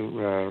project,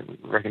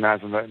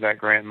 recognizing that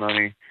grant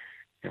money,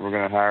 and we're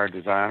going to hire a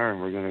designer,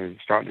 and we're going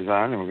to start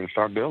designing, and we're going to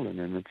start building.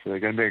 And it's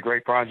going to be a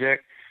great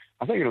project.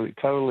 I think it'll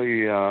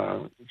totally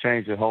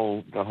change the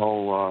whole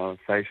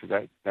face of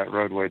that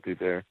roadway through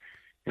there.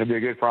 It'll be a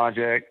good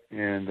project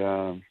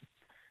and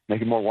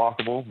make it more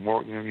walkable,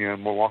 more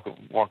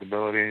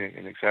walkability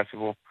and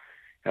accessible.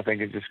 I think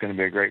it's just going to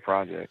be a great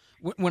project.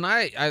 When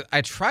I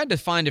tried to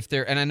find if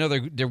there, and I know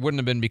there wouldn't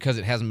have been because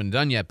it hasn't been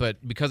done yet,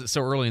 but because it's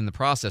so early in the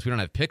process, we don't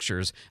have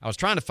pictures. I was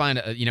trying to find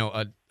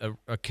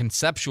a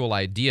conceptual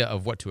idea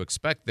of what to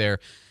expect there.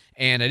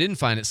 and I didn't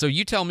find it. So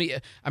you tell me,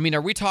 I mean,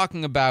 are we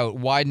talking about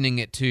widening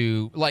it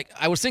to, like,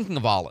 I was thinking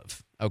of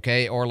Olive,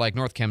 okay, or like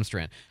North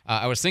Chemstrand.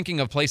 I was thinking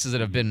of places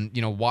that have been,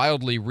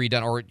 wildly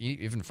redone, or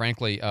even,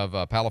 frankly, of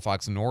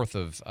Palafox north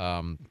of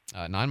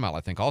 9 Mile,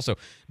 I think, also.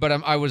 But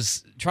I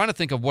was trying to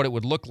think of what it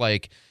would look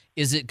like.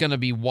 Is it going to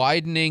be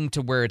widening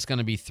to where it's going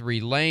to be 3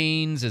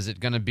 lanes? Is it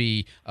going to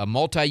be a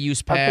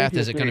multi-use path?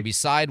 Is it going to be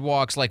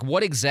sidewalks? Like,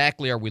 what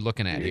exactly are we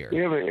looking at here?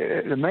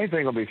 Yeah, the main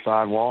thing will be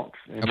sidewalks,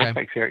 and we'll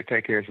take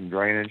care of some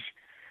drainage.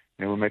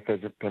 We may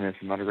put in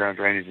some underground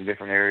drainage in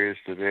different areas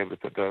to be able to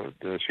put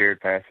the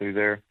shared path through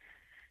there.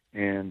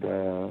 And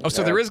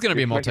so there is going to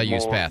be a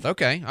multi-use path.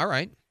 Okay, all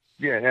right.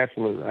 Yeah,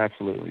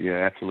 absolutely.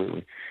 Yeah,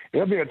 absolutely.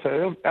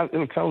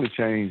 It'll totally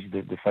change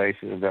the face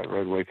of that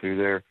roadway through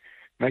there.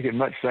 Make it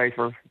much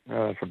safer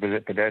for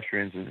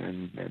pedestrians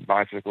and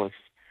bicyclists.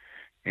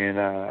 And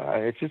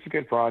it's just a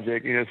good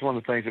project. It's one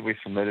of the things that we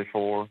submitted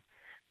for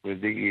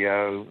with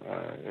DEO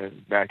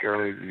back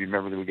earlier. You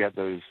remember that we got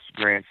those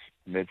grants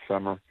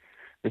midsummer.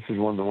 This is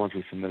one of the ones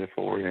we submitted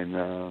for, and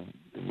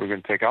we're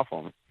going to take off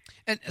on it.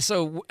 And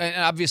so,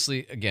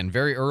 obviously, again,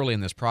 very early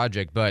in this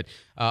project, but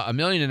 $1.5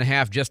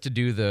 million just to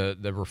do the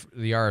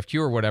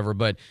RFQ or whatever.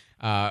 But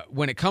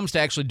when it comes to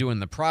actually doing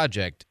the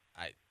project,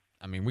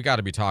 I mean, we got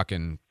to be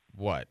talking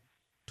what,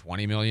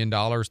 $20 million,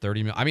 $30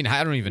 million? I mean,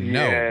 I don't even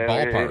know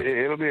ballpark.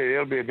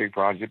 It'll be a big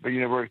project, but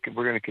we're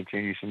going to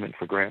continue submitting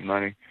for grant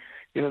money.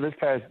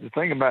 The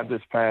thing about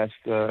this past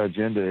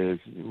agenda is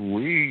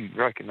we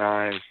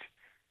recognized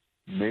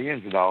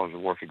millions of dollars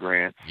worth of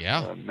grants,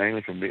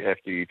 mainly from the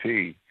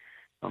FDEP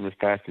on this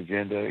past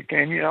agenda.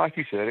 And like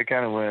you said, it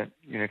kind of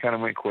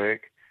went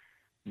quick,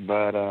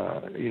 but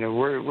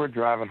we're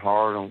driving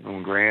hard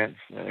on grants.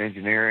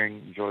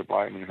 Engineering, Joy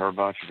Blackman and her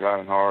bunch are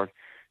driving hard.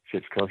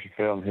 Chip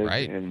Koshenfeld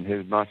and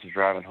his bunch is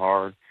driving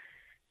hard.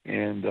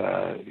 And,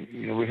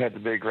 we had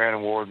the big grant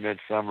award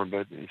midsummer,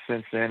 but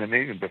since then and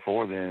even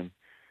before then,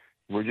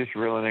 we're just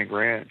reeling in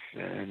grants,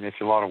 and it's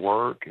a lot of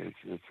work.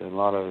 It's a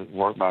lot of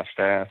work by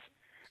staff,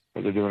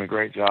 but they're doing a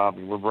great job,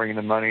 and we're bringing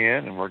the money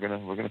in, and we're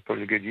gonna put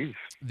it to good use.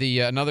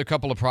 Another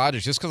couple of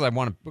projects, just because I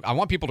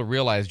want people to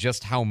realize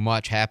just how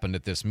much happened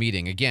at this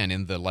meeting. Again,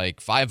 in the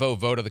 5-0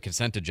 vote of the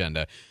consent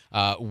agenda,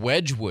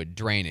 Wedgwood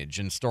drainage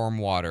and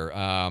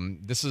stormwater.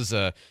 This is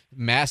a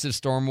massive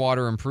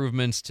stormwater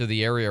improvements to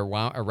the area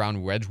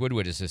around Wedgwood,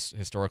 which is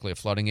historically a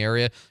flooding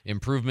area.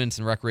 Improvements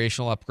and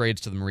recreational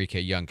upgrades to the Marie K.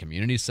 Young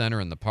Community Center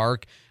and the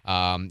park.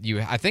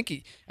 I think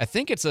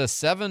it's a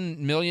 $7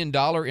 million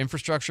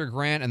infrastructure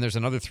grant, and there's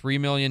another $3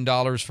 million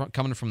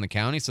coming from the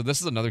county. So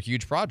this is another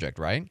huge project,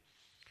 right?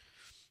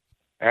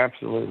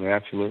 Absolutely.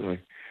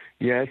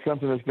 Yeah, it's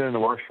something that's been in the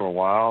works for a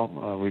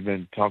while. We've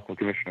been talking with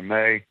Commissioner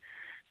May.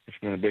 It's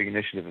been a big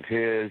initiative of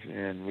his,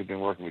 and we've been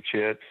working with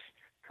Chips,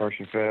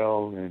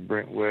 Kirschenfeld, and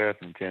Brent Whip,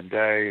 and Tim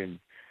Day,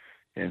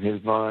 and his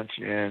bunch.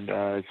 And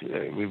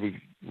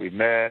we've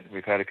met.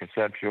 We've had a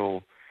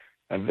conceptual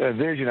a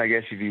vision, I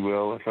guess, if you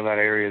will, for that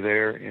area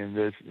there.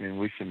 And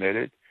we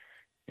submitted,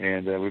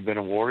 and we've been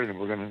awarded, and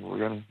we're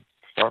gonna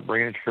start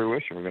bringing it to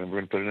fruition. We're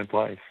gonna put it in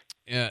place.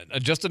 Yeah,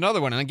 just another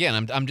one. And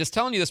again, I'm just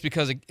telling you this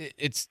because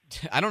it's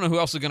I don't know who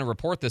else is going to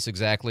report this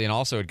exactly, and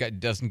also it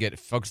doesn't get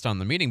focused on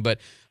the meeting. But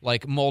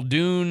like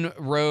Muldoon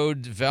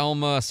Road,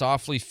 Velma,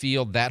 Softly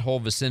Field, that whole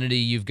vicinity,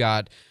 you've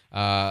got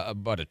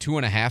about a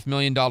 $2.5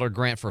 million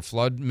grant for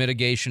flood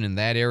mitigation in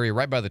that area,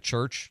 right by the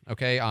church.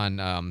 Okay,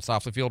 on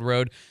Softly Field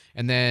Road,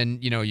 and then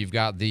you've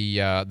got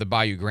the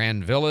Bayou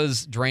Grand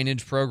Villas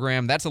drainage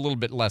program. That's a little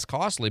bit less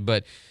costly,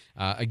 but.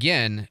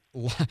 Again,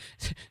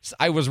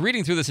 I was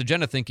reading through this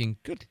agenda thinking,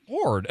 good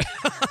Lord,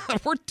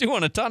 we're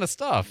doing a ton of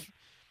stuff.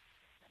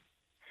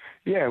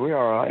 Yeah, we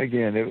are.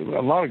 Again,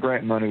 a lot of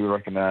grant money we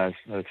recognized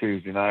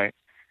Tuesday night.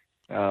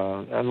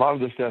 A lot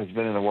of this stuff has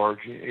been in the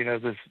works.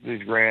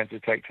 These grants,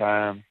 it take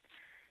time,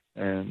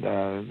 and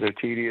they're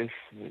tedious.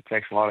 It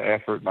takes a lot of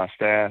effort by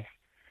staff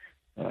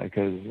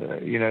because,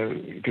 we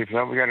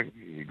got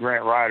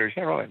grant writers.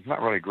 It's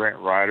not really grant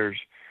writers.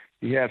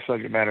 You have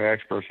subject matter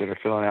experts that are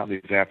filling out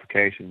these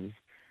applications,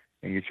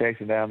 and you're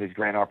chasing down these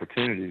grant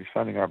opportunities,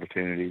 funding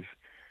opportunities.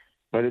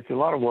 But it's a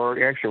lot of work,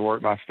 extra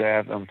work by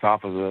staff on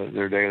top of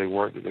their daily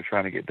work that they're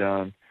trying to get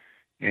done.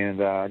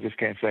 And I just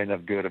can't say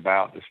enough good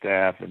about the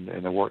staff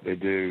and the work they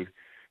do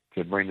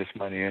to bring this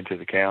money into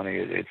the county.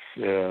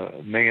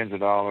 It's millions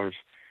of dollars,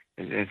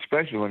 and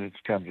especially when it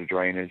comes to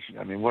drainage.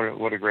 I mean,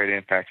 what a great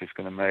impact it's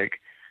going to make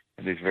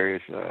in these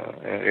various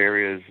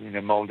areas.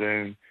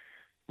 Muldoon.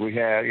 We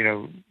had,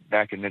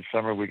 back in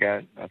midsummer, we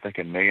got, I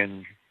think, maybe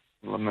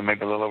a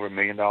little over $1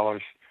 million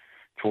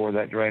toward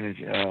that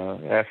drainage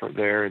effort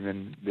there, and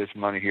then this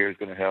money here is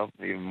going to help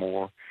even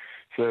more.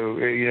 So,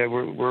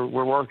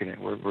 we're working it.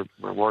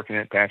 We're working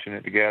it, patching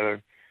it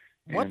together.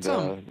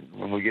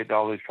 When we get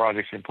all these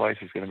projects in place,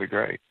 it's going to be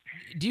great.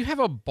 Do you have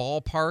a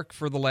ballpark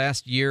for the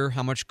last year?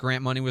 How much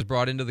grant money was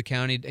brought into the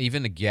county?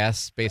 Even a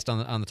guess based on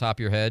the top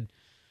of your head?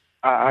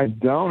 I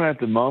don't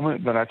at the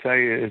moment, but I tell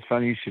you, it's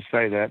funny you should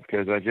say that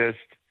because I just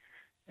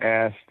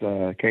asked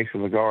Casey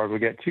Lagarde. We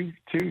got two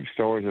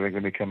stories that are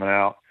going to be coming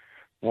out.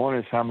 One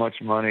is how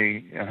much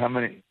money, how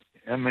many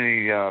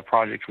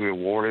projects we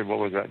awarded, what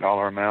was that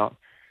dollar amount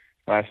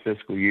last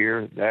fiscal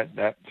year,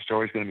 that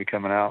story is going to be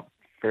coming out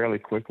fairly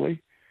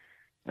quickly.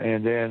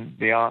 And then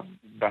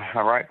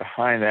right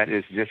behind that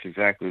is just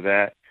exactly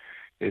that,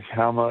 is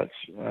how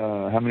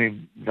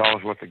many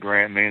dollars worth of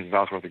millions of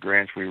dollars worth of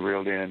grants we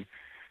reeled in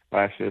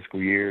last fiscal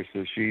year.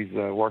 So she's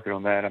working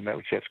on that. I met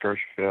with Chet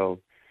Skirchfeld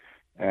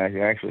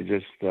actually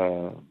just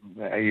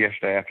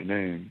yesterday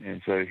afternoon.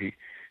 And so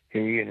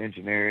he and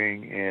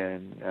engineering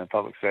and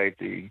public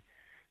safety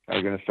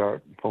are going to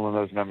start pulling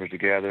those numbers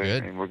together,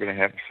 and we're going to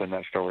have to send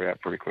that story out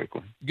pretty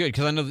quickly. Good,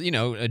 because I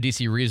know,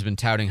 D.C. Reed has been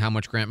touting how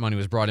much grant money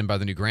was brought in by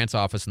the new grants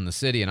office in the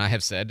city, and I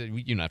have said,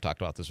 you and I have talked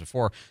about this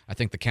before, I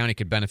think the county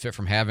could benefit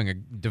from having a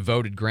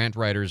devoted grant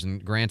writers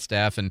and grant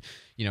staff, and,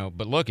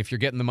 but look, if you're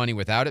getting the money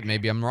without it,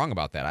 maybe I'm wrong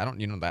about that. I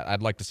don't, that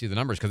I'd like to see the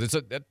numbers, because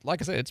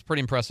like I said, it's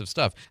pretty impressive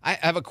stuff. I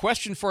have a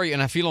question for you,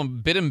 and I feel a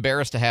bit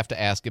embarrassed to have to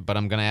ask it, but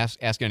I'm going to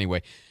ask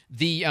anyway.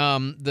 The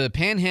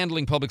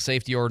panhandling public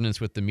safety ordinance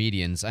with the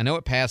medians, I know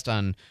it passed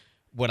on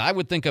what I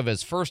would think of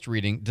as first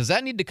reading. Does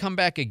that need to come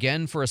back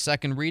again for a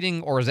second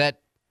reading, or is that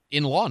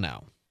in law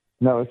now?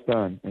 No, it's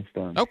done. It's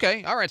done.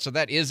 Okay, all right, so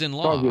that is in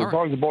law. As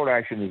long as the board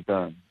action is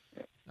done.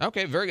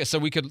 Okay, very good. So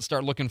we could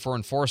start looking for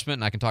enforcement,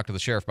 and I can talk to the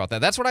sheriff about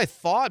that. That's what I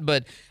thought,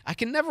 but I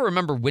can never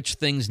remember which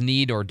things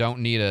need or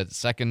don't need a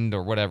second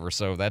or whatever,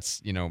 so that's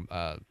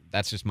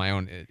just my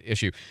own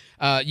issue.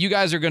 You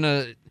guys are going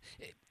to...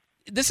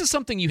 This is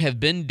something you have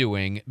been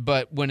doing,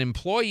 but when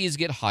employees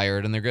get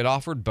hired and they get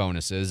offered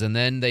bonuses and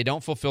then they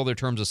don't fulfill their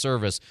terms of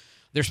service,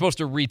 they're supposed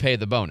to repay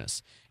the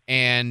bonus.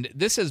 And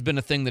this has been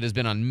a thing that has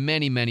been on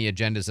many, many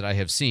agendas that I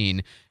have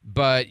seen,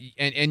 but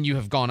and you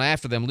have gone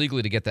after them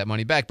legally to get that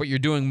money back, but you're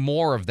doing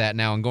more of that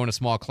now and going to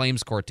small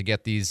claims court to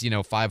get these,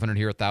 500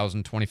 here,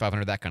 1,000,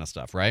 2,500, that kind of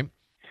stuff, right?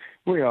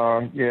 We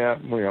are, yeah,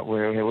 we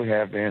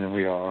have been, and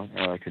we are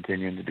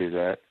continuing to do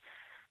that.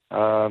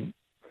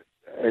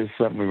 It's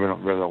something we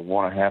don't really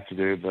want to have to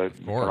do, but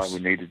feel like we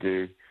need to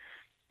do.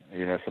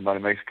 Somebody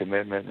makes a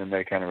commitment and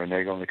they kind of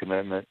renege on the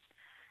commitment,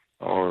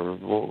 or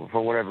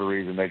for whatever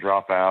reason they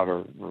drop out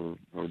or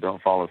don't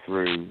follow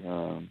through.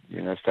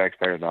 It's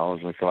taxpayer dollars,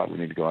 and we feel like we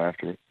need to go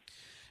after it.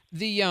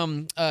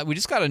 We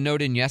just got a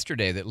note in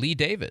yesterday that Lee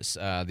Davis,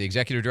 the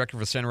executive director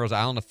for the Santa Rosa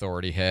Island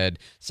Authority, had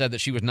said that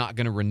she was not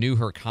going to renew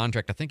her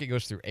contract. I think it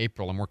goes through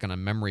April. I'm working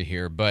on memory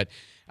here, but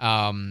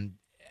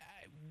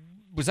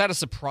was that a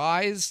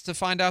surprise to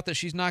find out that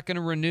she's not going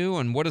to renew?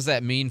 And what does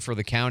that mean for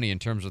the county in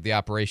terms of the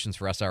operations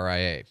for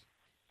SRIA? It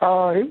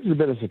was a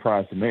bit of a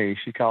surprise to me.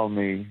 She called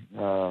me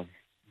a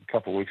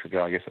couple of weeks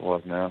ago, I guess it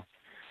was now,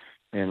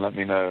 and let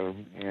me know.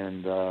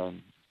 And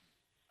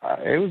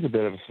it was a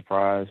bit of a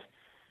surprise.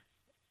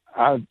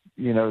 Though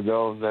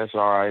the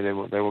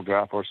SRIA, they will go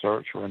out for a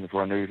search for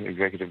a new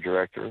executive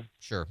director.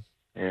 Sure.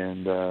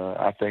 And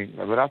I think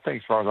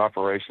as far as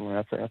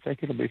operationally, I think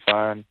it'll be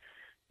fine.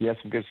 You have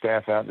some good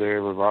staff out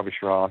there with Robbie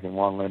Schrock and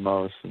Juan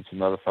Lemos and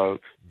some other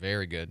folks.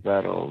 Very good.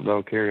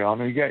 They'll carry on.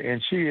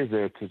 And she is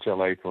there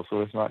until April, so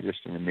it's not just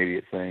an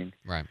immediate thing.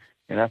 Right.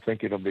 And I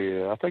think it'll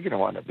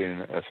wind up being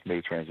a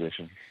smooth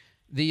transition.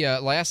 The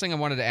last thing I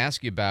wanted to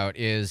ask you about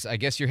is, I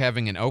guess you're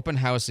having an open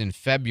house in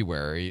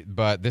February,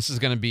 but this is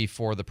going to be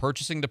for the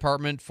purchasing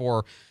department,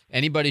 for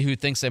anybody who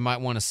thinks they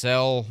might want to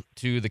sell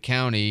to the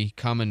county,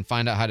 come and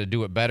find out how to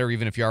do it better,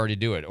 even if you already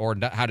do it, or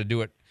how to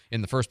do it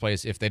in the first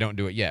place if they don't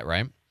do it yet,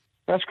 right?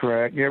 That's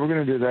correct. Yeah, we're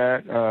going to do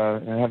that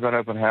and have that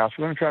open house.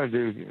 We're going to try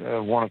to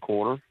do one a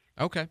quarter.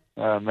 Okay.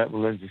 Met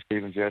with Lindsay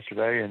Stevens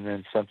yesterday, and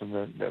then something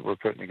that we're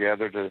putting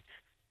together to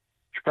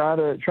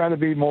try to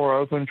be more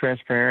open,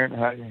 transparent,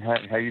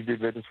 how you do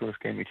business with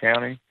Escambia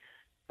County,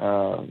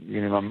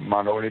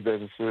 minority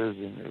businesses,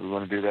 and we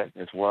want to do that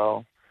as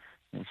well.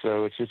 And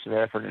so it's just an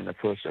effort and a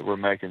push that we're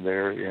making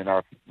there in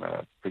our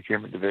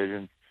procurement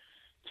division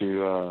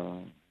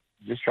to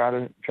just try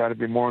to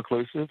be more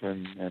inclusive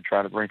and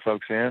try to bring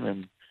folks in.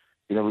 And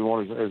we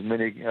want as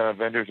many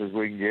vendors as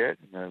we can get.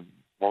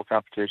 More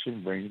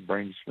competition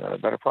brings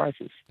better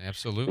prices.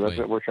 Absolutely. So that's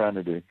what we're trying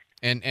to do.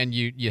 And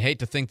you hate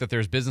to think that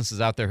there's businesses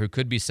out there who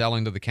could be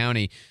selling to the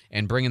county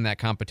and bringing that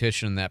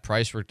competition, that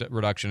price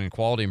reduction and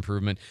quality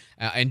improvement,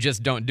 and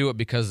just don't do it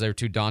because they're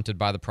too daunted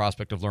by the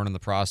prospect of learning the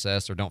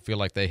process or don't feel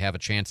like they have a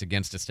chance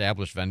against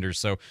established vendors.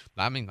 So,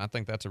 I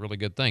think that's a really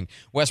good thing.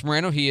 Wes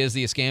Moreno, he is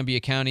the Escambia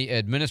County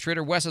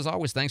Administrator. Wes, as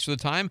always, thanks for the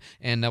time,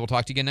 and we'll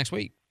talk to you again next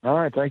week. All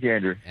right. Thank you,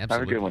 Andrew. Absolutely.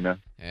 Have a good one now.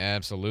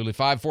 Absolutely.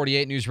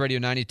 548 News Radio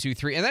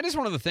 92.3. And that is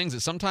one of the things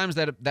that sometimes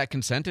that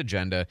consent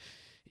agenda,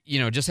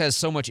 just has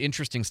so much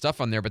interesting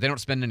stuff on there, but they don't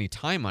spend any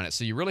time on it.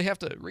 So you really have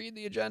to read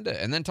the agenda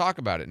and then talk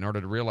about it in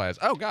order to realize,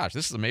 oh, gosh,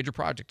 this is a major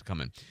project to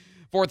come in.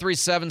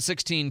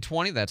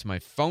 437-1620, that's my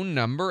phone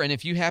number. And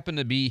if you happen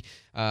to be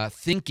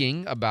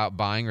thinking about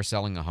buying or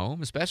selling a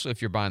home, especially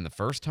if you're buying the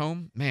first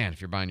home, man, if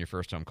you're buying your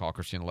first home, call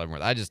Christina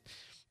Leavenworth.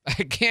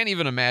 I can't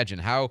even imagine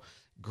how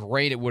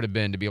great it would have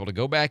been to be able to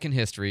go back in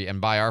history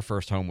and buy our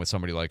first home with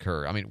somebody like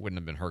her. I mean, it wouldn't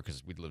have been her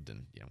because we lived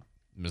in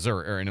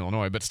Missouri or in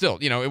Illinois, but still,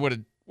 it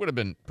would have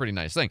been a pretty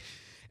nice thing.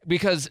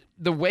 Because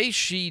the way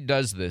she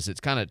does this, it's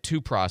kind of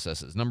two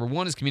processes. Number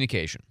one is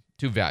communication.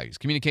 two values.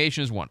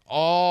 Communication is one.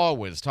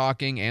 Always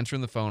talking,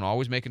 answering the phone,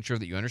 always making sure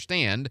that you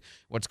understand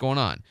what's going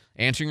on,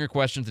 answering your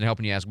questions and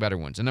helping you ask better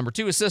ones. And number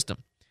two is system.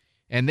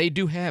 And they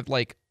do have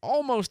like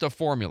almost a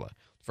formula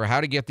for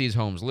how to get these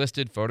homes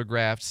listed,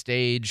 photographed,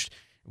 staged,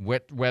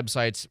 what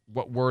websites,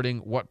 what wording,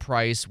 what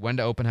price, when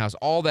to open house,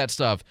 all that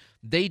stuff.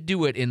 They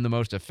do it in the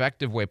most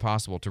effective way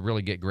possible to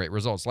really get great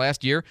results.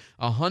 Last year,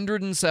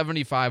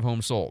 175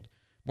 homes sold,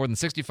 more than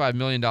 $65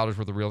 million worth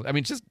of real. I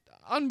mean, just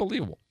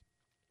unbelievable.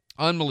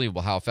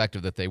 Unbelievable how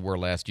effective that they were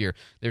last year.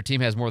 Their team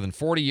has more than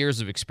 40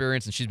 years of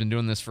experience, and she's been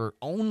doing this for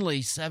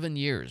only 7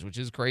 years, which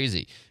is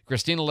crazy.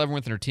 Christina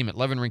Leavenworth and her team at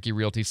Levin Rinke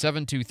Realty,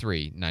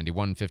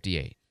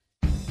 723-9158.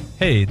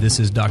 Hey, this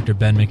is Dr.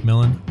 Ben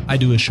McMillan. I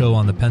do a show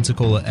on the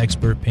Pensacola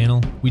Expert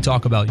Panel. We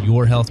talk about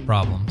your health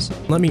problems.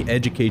 Let me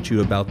educate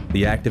you about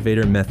the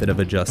Activator method of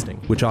adjusting,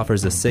 which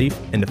offers a safe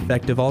and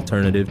effective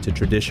alternative to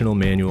traditional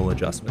manual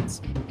adjustments.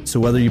 So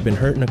whether you've been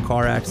hurt in a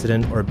car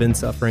accident or been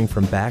suffering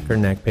from back or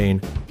neck pain,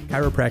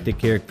 chiropractic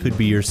care could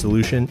be your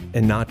solution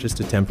and not just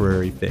a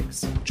temporary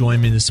fix.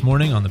 Join me this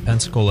morning on the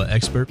Pensacola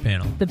Expert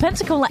Panel. The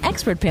Pensacola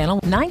Expert Panel,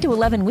 9 to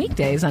 11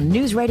 weekdays on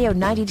News Radio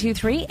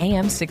 92.3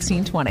 AM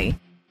 1620.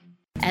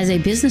 As a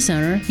business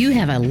owner, you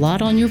have a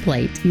lot on your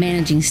plate.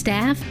 Managing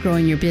staff,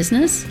 growing your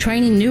business,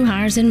 training new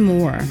hires, and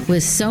more.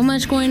 With so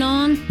much going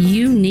on,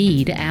 you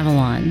need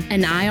Avalon.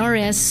 An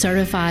IRS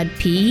certified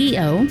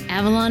PEO,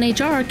 Avalon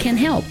HR can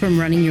help from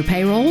running your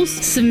payrolls,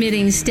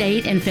 submitting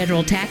state and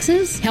federal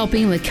taxes,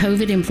 helping with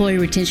COVID employee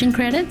retention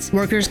credits,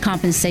 workers'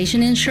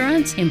 compensation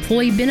insurance,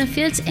 employee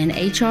benefits, and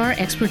HR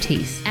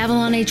expertise.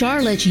 Avalon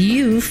HR lets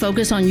you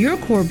focus on your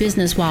core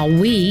business while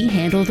we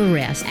handle the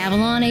rest.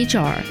 Avalon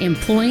HR,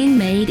 employing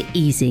made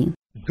easy.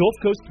 Gulf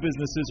Coast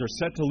businesses are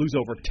set to lose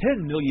over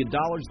 $10 million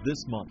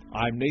this month.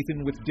 I'm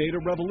Nathan with Data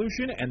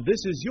Revolution, and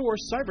this is your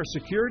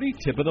cybersecurity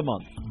tip of the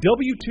month.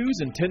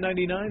 W-2s and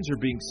 1099s are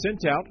being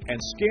sent out,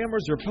 and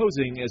scammers are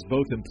posing as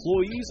both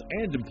employees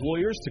and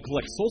employers to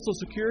collect Social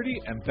Security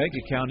and bank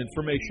account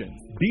information.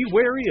 Be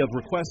wary of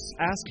requests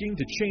asking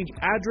to change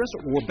address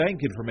or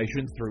bank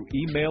information through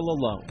email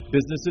alone.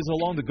 Businesses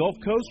along the Gulf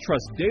Coast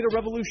trust Data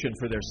Revolution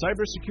for their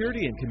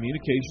cybersecurity and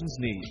communications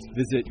needs.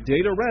 Visit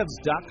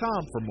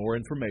datarevs.com for more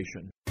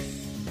information.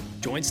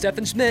 Join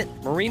Stephen Schmidt,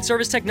 Marine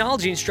Service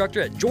Technology Instructor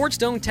at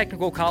Georgetown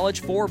Technical College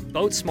for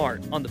Boat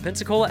Smart on the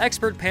Pensacola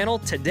Expert Panel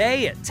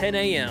today at 10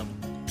 a.m.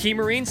 Key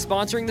Marine's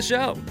sponsoring the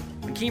show.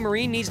 When Key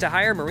Marine needs to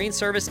hire Marine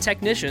Service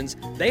technicians,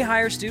 they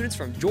hire students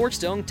from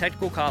Georgetown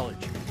Technical College.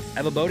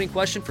 Have a boating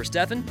question for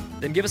Stephen?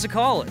 Then give us a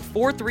call at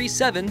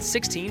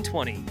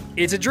 437-1620.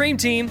 It's a dream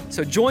team,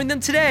 so join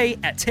them today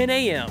at 10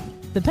 a.m.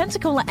 The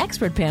Pensacola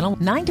Expert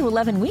Panel, 9 to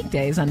 11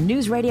 weekdays on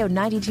News Radio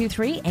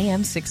 92.3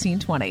 AM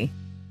 1620.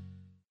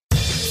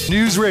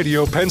 News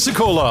Radio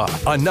Pensacola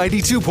on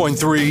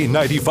 92.3,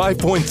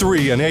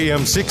 95.3 and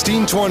AM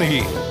 1620.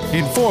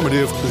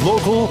 Informative,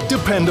 local,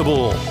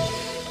 dependable.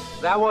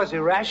 That was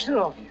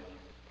irrational of you,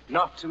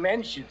 not to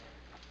mention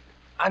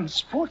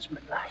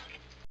unsportsmanlike.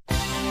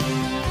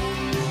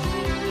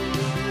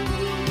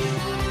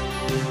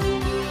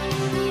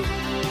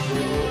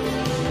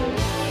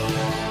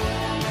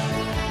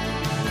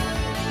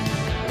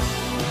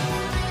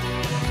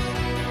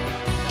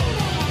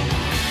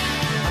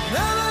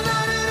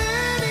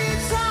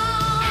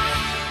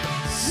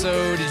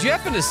 So, did you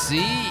happen to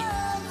see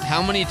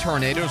how many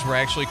tornadoes were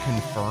actually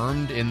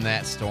confirmed in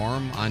that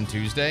storm on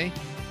Tuesday?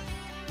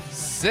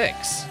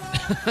 6.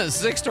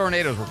 6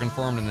 tornadoes were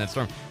confirmed in that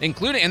storm,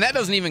 including, and that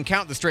doesn't even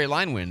count the straight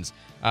line winds.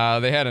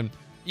 They had an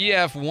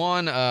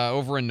EF1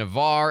 over in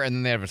Navarre, and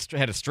then they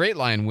had a straight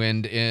line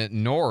wind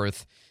in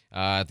north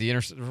at the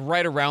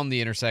right around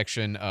the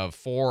intersection of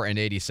 4 and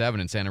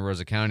 87 in Santa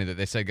Rosa County that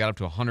they said got up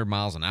to 100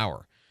 miles an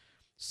hour.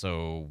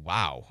 So,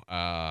 wow.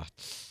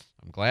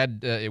 I'm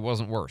glad it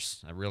wasn't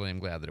worse. I really am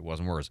glad that it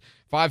wasn't worse.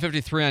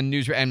 5:53 on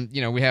News, and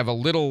we have a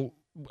little.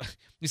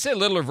 We say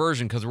littler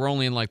version because we're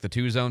only in like the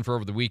 2 zone for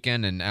over the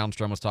weekend, and Alan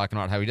Strum was talking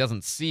about how he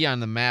doesn't see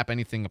on the map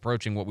anything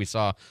approaching what we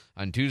saw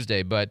on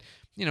Tuesday. But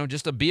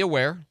just to be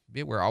aware.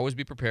 Always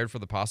be prepared for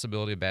the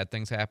possibility of bad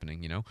things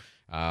happening.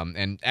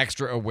 And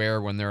extra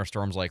aware when there are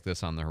storms like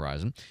this on the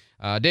horizon.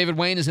 David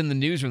Wayne is in the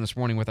newsroom this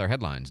morning with our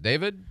headlines.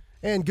 David.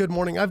 And good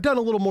morning. I've done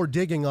a little more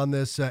digging on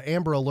this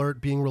Amber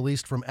Alert being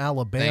released from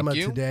Alabama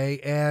today.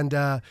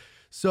 And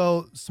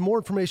so some more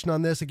information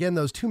on this. Again,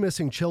 those 2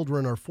 missing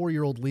children are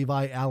 4-year-old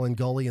Levi Allen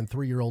Gully and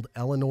 3-year-old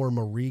Eleanor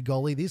Marie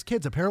Gully. These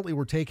kids apparently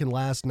were taken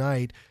last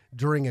night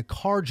during a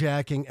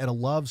carjacking at a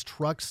Love's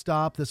truck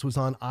stop. This was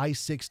on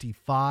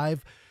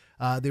I-65.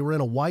 They were in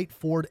a white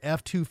Ford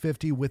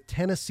F-250 with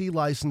Tennessee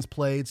license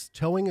plates,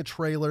 towing a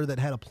trailer that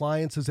had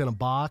appliances in a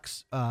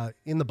box,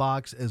 in the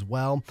box as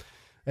well.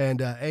 And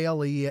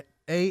ALEA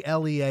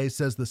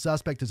says the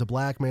suspect is a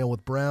black male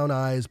with brown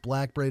eyes,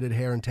 black braided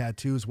hair, and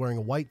tattoos, wearing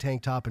a white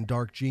tank top and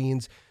dark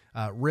jeans,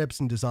 rips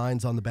and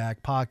designs on the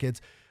back pockets.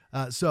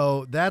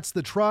 So that's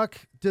the truck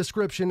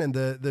description and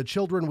the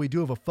children. We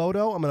do have a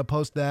photo. I'm going to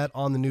post that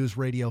on the News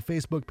Radio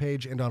Facebook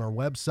page and on our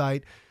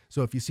website.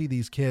 So if you see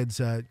these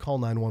kids, call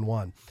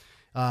 911.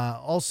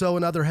 Also,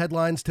 in other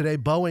headlines today,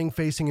 Boeing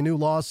facing a new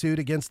lawsuit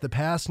against the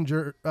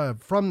passenger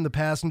from the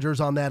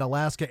passengers on that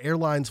Alaska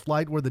Airlines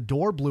flight where the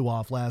door blew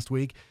off last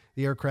week.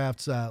 The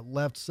aircraft's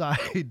left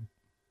side,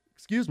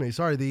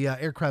 the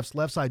aircraft's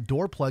left side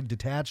door plug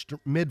detached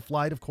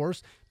mid-flight, of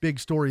course. Big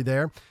story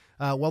there.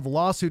 Well, the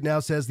lawsuit now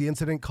says the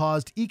incident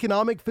caused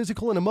economic,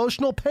 physical, and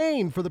emotional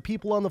pain for the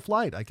people on the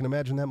flight. I can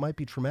imagine that might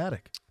be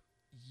traumatic.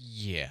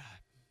 Yeah.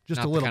 Just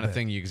not a little the kind bit. of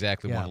thing you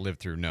exactly want to live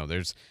through. No,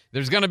 there's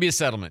going to be a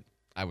settlement,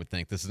 I would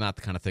think. This is not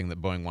the kind of thing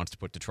that Boeing wants to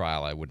put to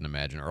trial, I wouldn't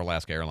imagine, or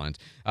Alaska Airlines.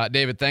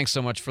 David, thanks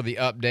so much for the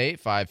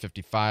update.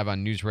 5:55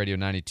 on News Radio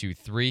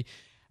 92.3.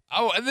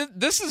 Oh,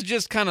 this is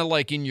just kind of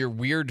like in your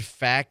weird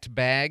fact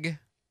bag,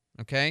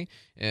 okay?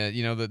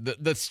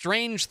 The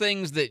strange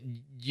things that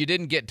you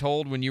didn't get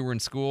told when you were in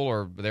school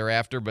or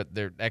thereafter, but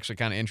they're actually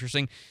kind of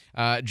interesting.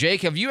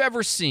 Jake, have you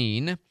ever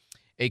seen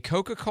a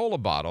Coca-Cola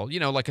bottle,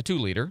 like a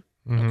 2-liter,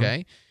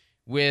 okay,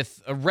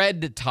 with a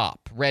red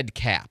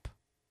cap?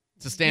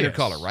 It's a standard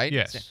color, right?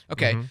 Yes.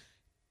 Okay.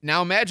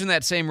 Now imagine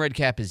that same red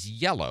cap is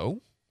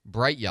yellow,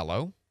 bright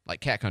yellow, like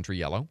Cat Country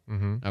yellow.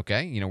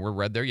 Okay. We're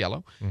red, they're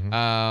yellow.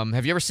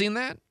 Have you ever seen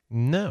that?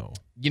 No.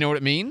 You know what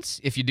it means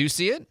if you do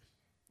see it?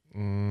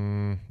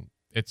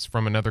 It's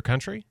from another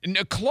country?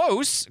 No,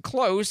 close.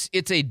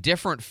 It's a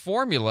different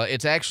formula.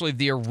 It's actually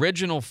the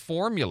original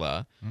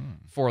formula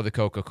for the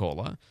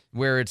Coca-Cola,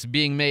 where it's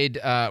being made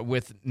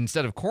with,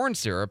 instead of corn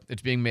syrup,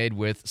 it's being made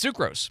with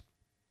sucrose,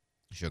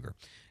 sugar.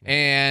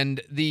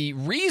 And the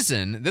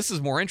reason, this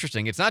is more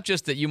interesting, it's not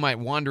just that you might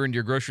wander into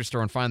your grocery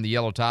store and find the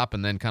yellow top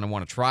and then kind of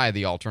want to try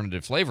the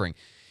alternative flavoring.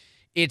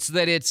 It's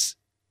that it's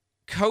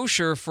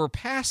kosher for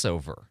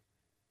Passover.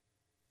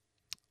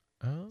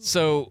 Oh.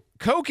 So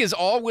Coke is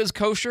always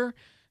kosher,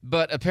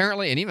 but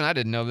apparently, and even I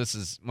didn't know this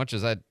as much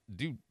as I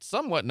do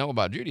somewhat know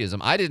about Judaism,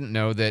 I didn't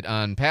know that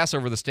on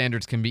Passover the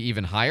standards can be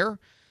even higher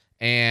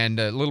and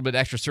a little bit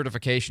extra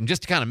certification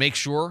just to kind of make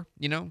sure,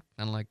 kind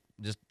of like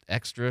just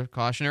extra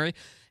cautionary.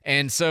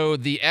 And so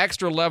the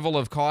extra level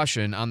of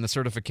caution on the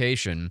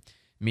certification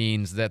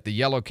means that the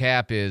yellow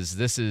cap is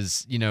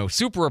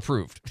super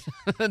approved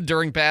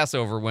during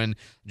Passover, when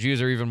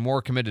Jews are even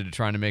more committed to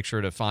trying to make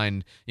sure to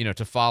find,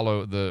 to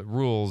follow the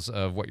rules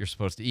of what you're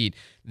supposed to eat.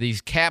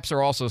 These caps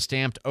are also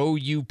stamped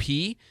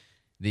OUP,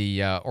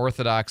 the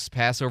Orthodox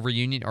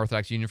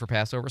Union for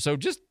Passover. So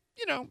just,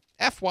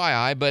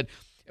 FYI. But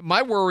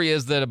my worry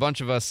is that a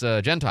bunch of us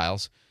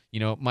Gentiles,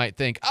 might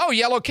think, oh,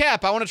 yellow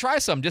cap, I want to try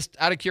some just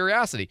out of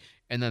curiosity.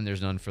 And then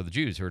there's none for the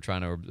Jews who are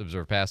trying to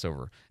observe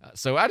Passover.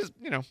 So I just,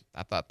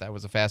 I thought that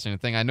was a fascinating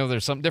thing. I know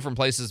there's some different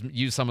places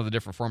use some of the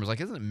different formulas. Like,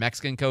 isn't it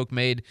Mexican Coke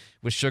made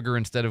with sugar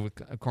instead of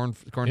corn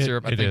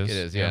syrup? I think it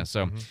is. Yeah.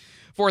 So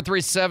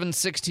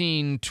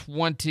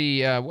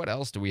 437-1620. What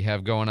else do we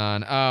have going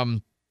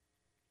on?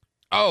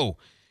 Oh,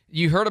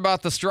 you heard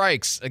about the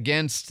strikes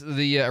against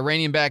the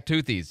Iranian-backed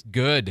Houthis.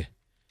 Good.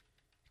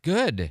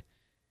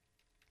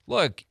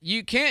 Look,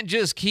 you can't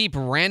just keep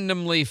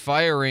randomly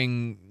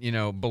firing,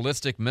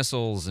 ballistic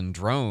missiles and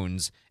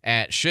drones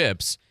at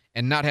ships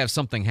and not have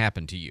something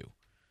happen to you.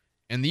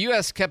 And the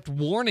U.S. kept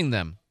warning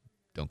them,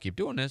 don't keep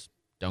doing this.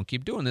 Don't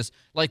keep doing this.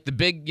 Like the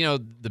big,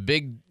 the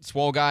big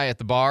swole guy at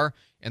the bar,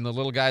 and the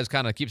little guy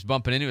kind of keeps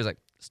bumping into him. He's like,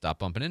 stop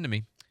bumping into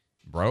me.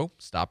 Bro,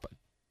 stop.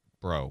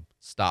 Bro,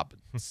 stop.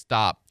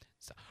 Stop.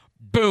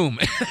 Boom.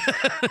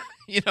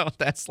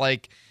 That's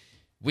like,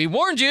 we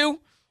warned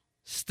you.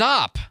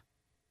 Stop.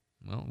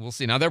 Well, we'll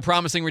see. Now, they're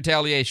promising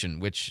retaliation,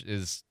 which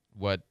is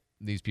what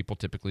these people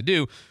typically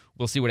do.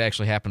 We'll see what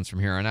actually happens from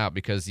here on out,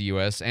 because the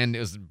U.S. and it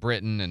was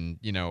Britain and,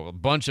 a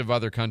bunch of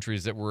other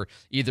countries that were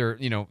either,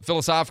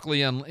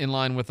 philosophically in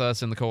line with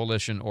us in the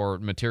coalition or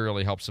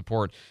materially helped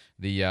support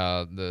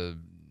the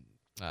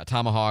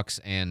Tomahawks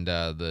and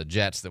the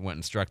jets that went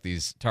and struck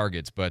these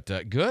targets. But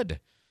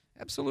good.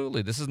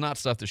 Absolutely. This is not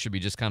stuff that should be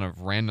just kind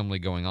of randomly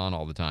going on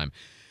all the time.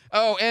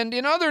 Oh, and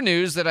in other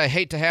news that I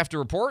hate to have to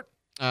report,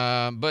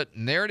 but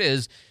there it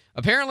is.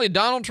 Apparently,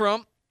 Donald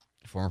Trump,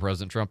 former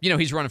President Trump,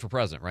 he's running for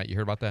president, right? You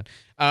heard about that?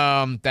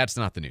 That's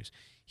not the news.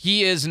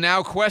 He is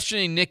now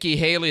questioning Nikki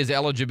Haley's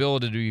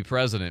eligibility to be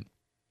president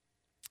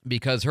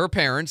because her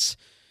parents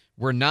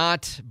were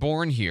not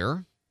born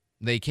here.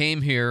 They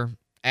came here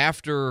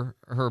after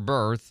her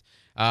birth,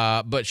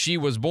 but she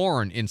was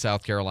born in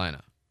South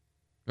Carolina.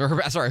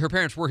 Her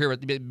parents were here,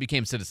 but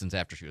became citizens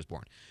after she was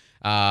born.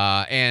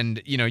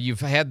 And,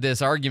 you've had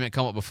this argument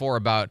come up before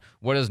about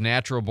what does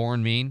natural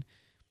born mean?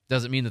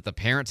 Does it mean that the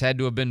parents had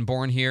to have been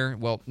born here?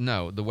 Well,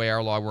 no. The way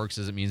our law works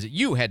is it means that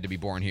you had to be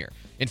born here.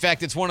 In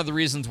fact, it's one of the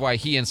reasons why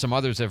he and some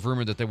others have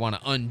rumored that they want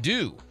to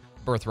undo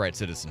birthright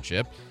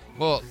citizenship.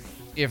 Well,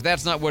 if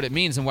that's not what it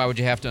means, then why would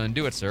you have to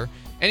undo it, sir?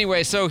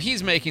 Anyway, so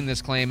he's making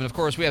this claim. And, of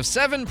course, we have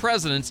 7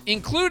 presidents,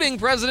 including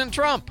President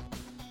Trump,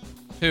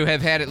 who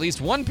have had at least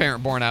one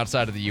parent born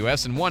outside of the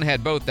U.S., and one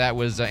had both. That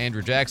was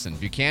Andrew Jackson.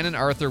 Buchanan,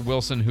 Arthur,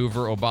 Wilson,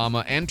 Hoover,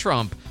 Obama, and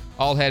Trump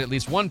all had at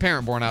least one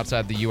parent born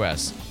outside the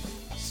U.S.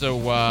 So,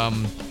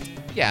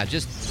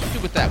 just do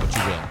with that what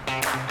you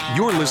will.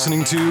 You're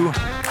listening to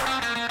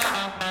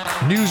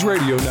News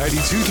Radio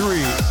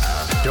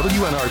 92.3.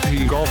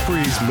 WNRP Gulf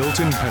Breeze,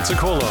 Milton,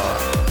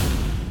 Pensacola.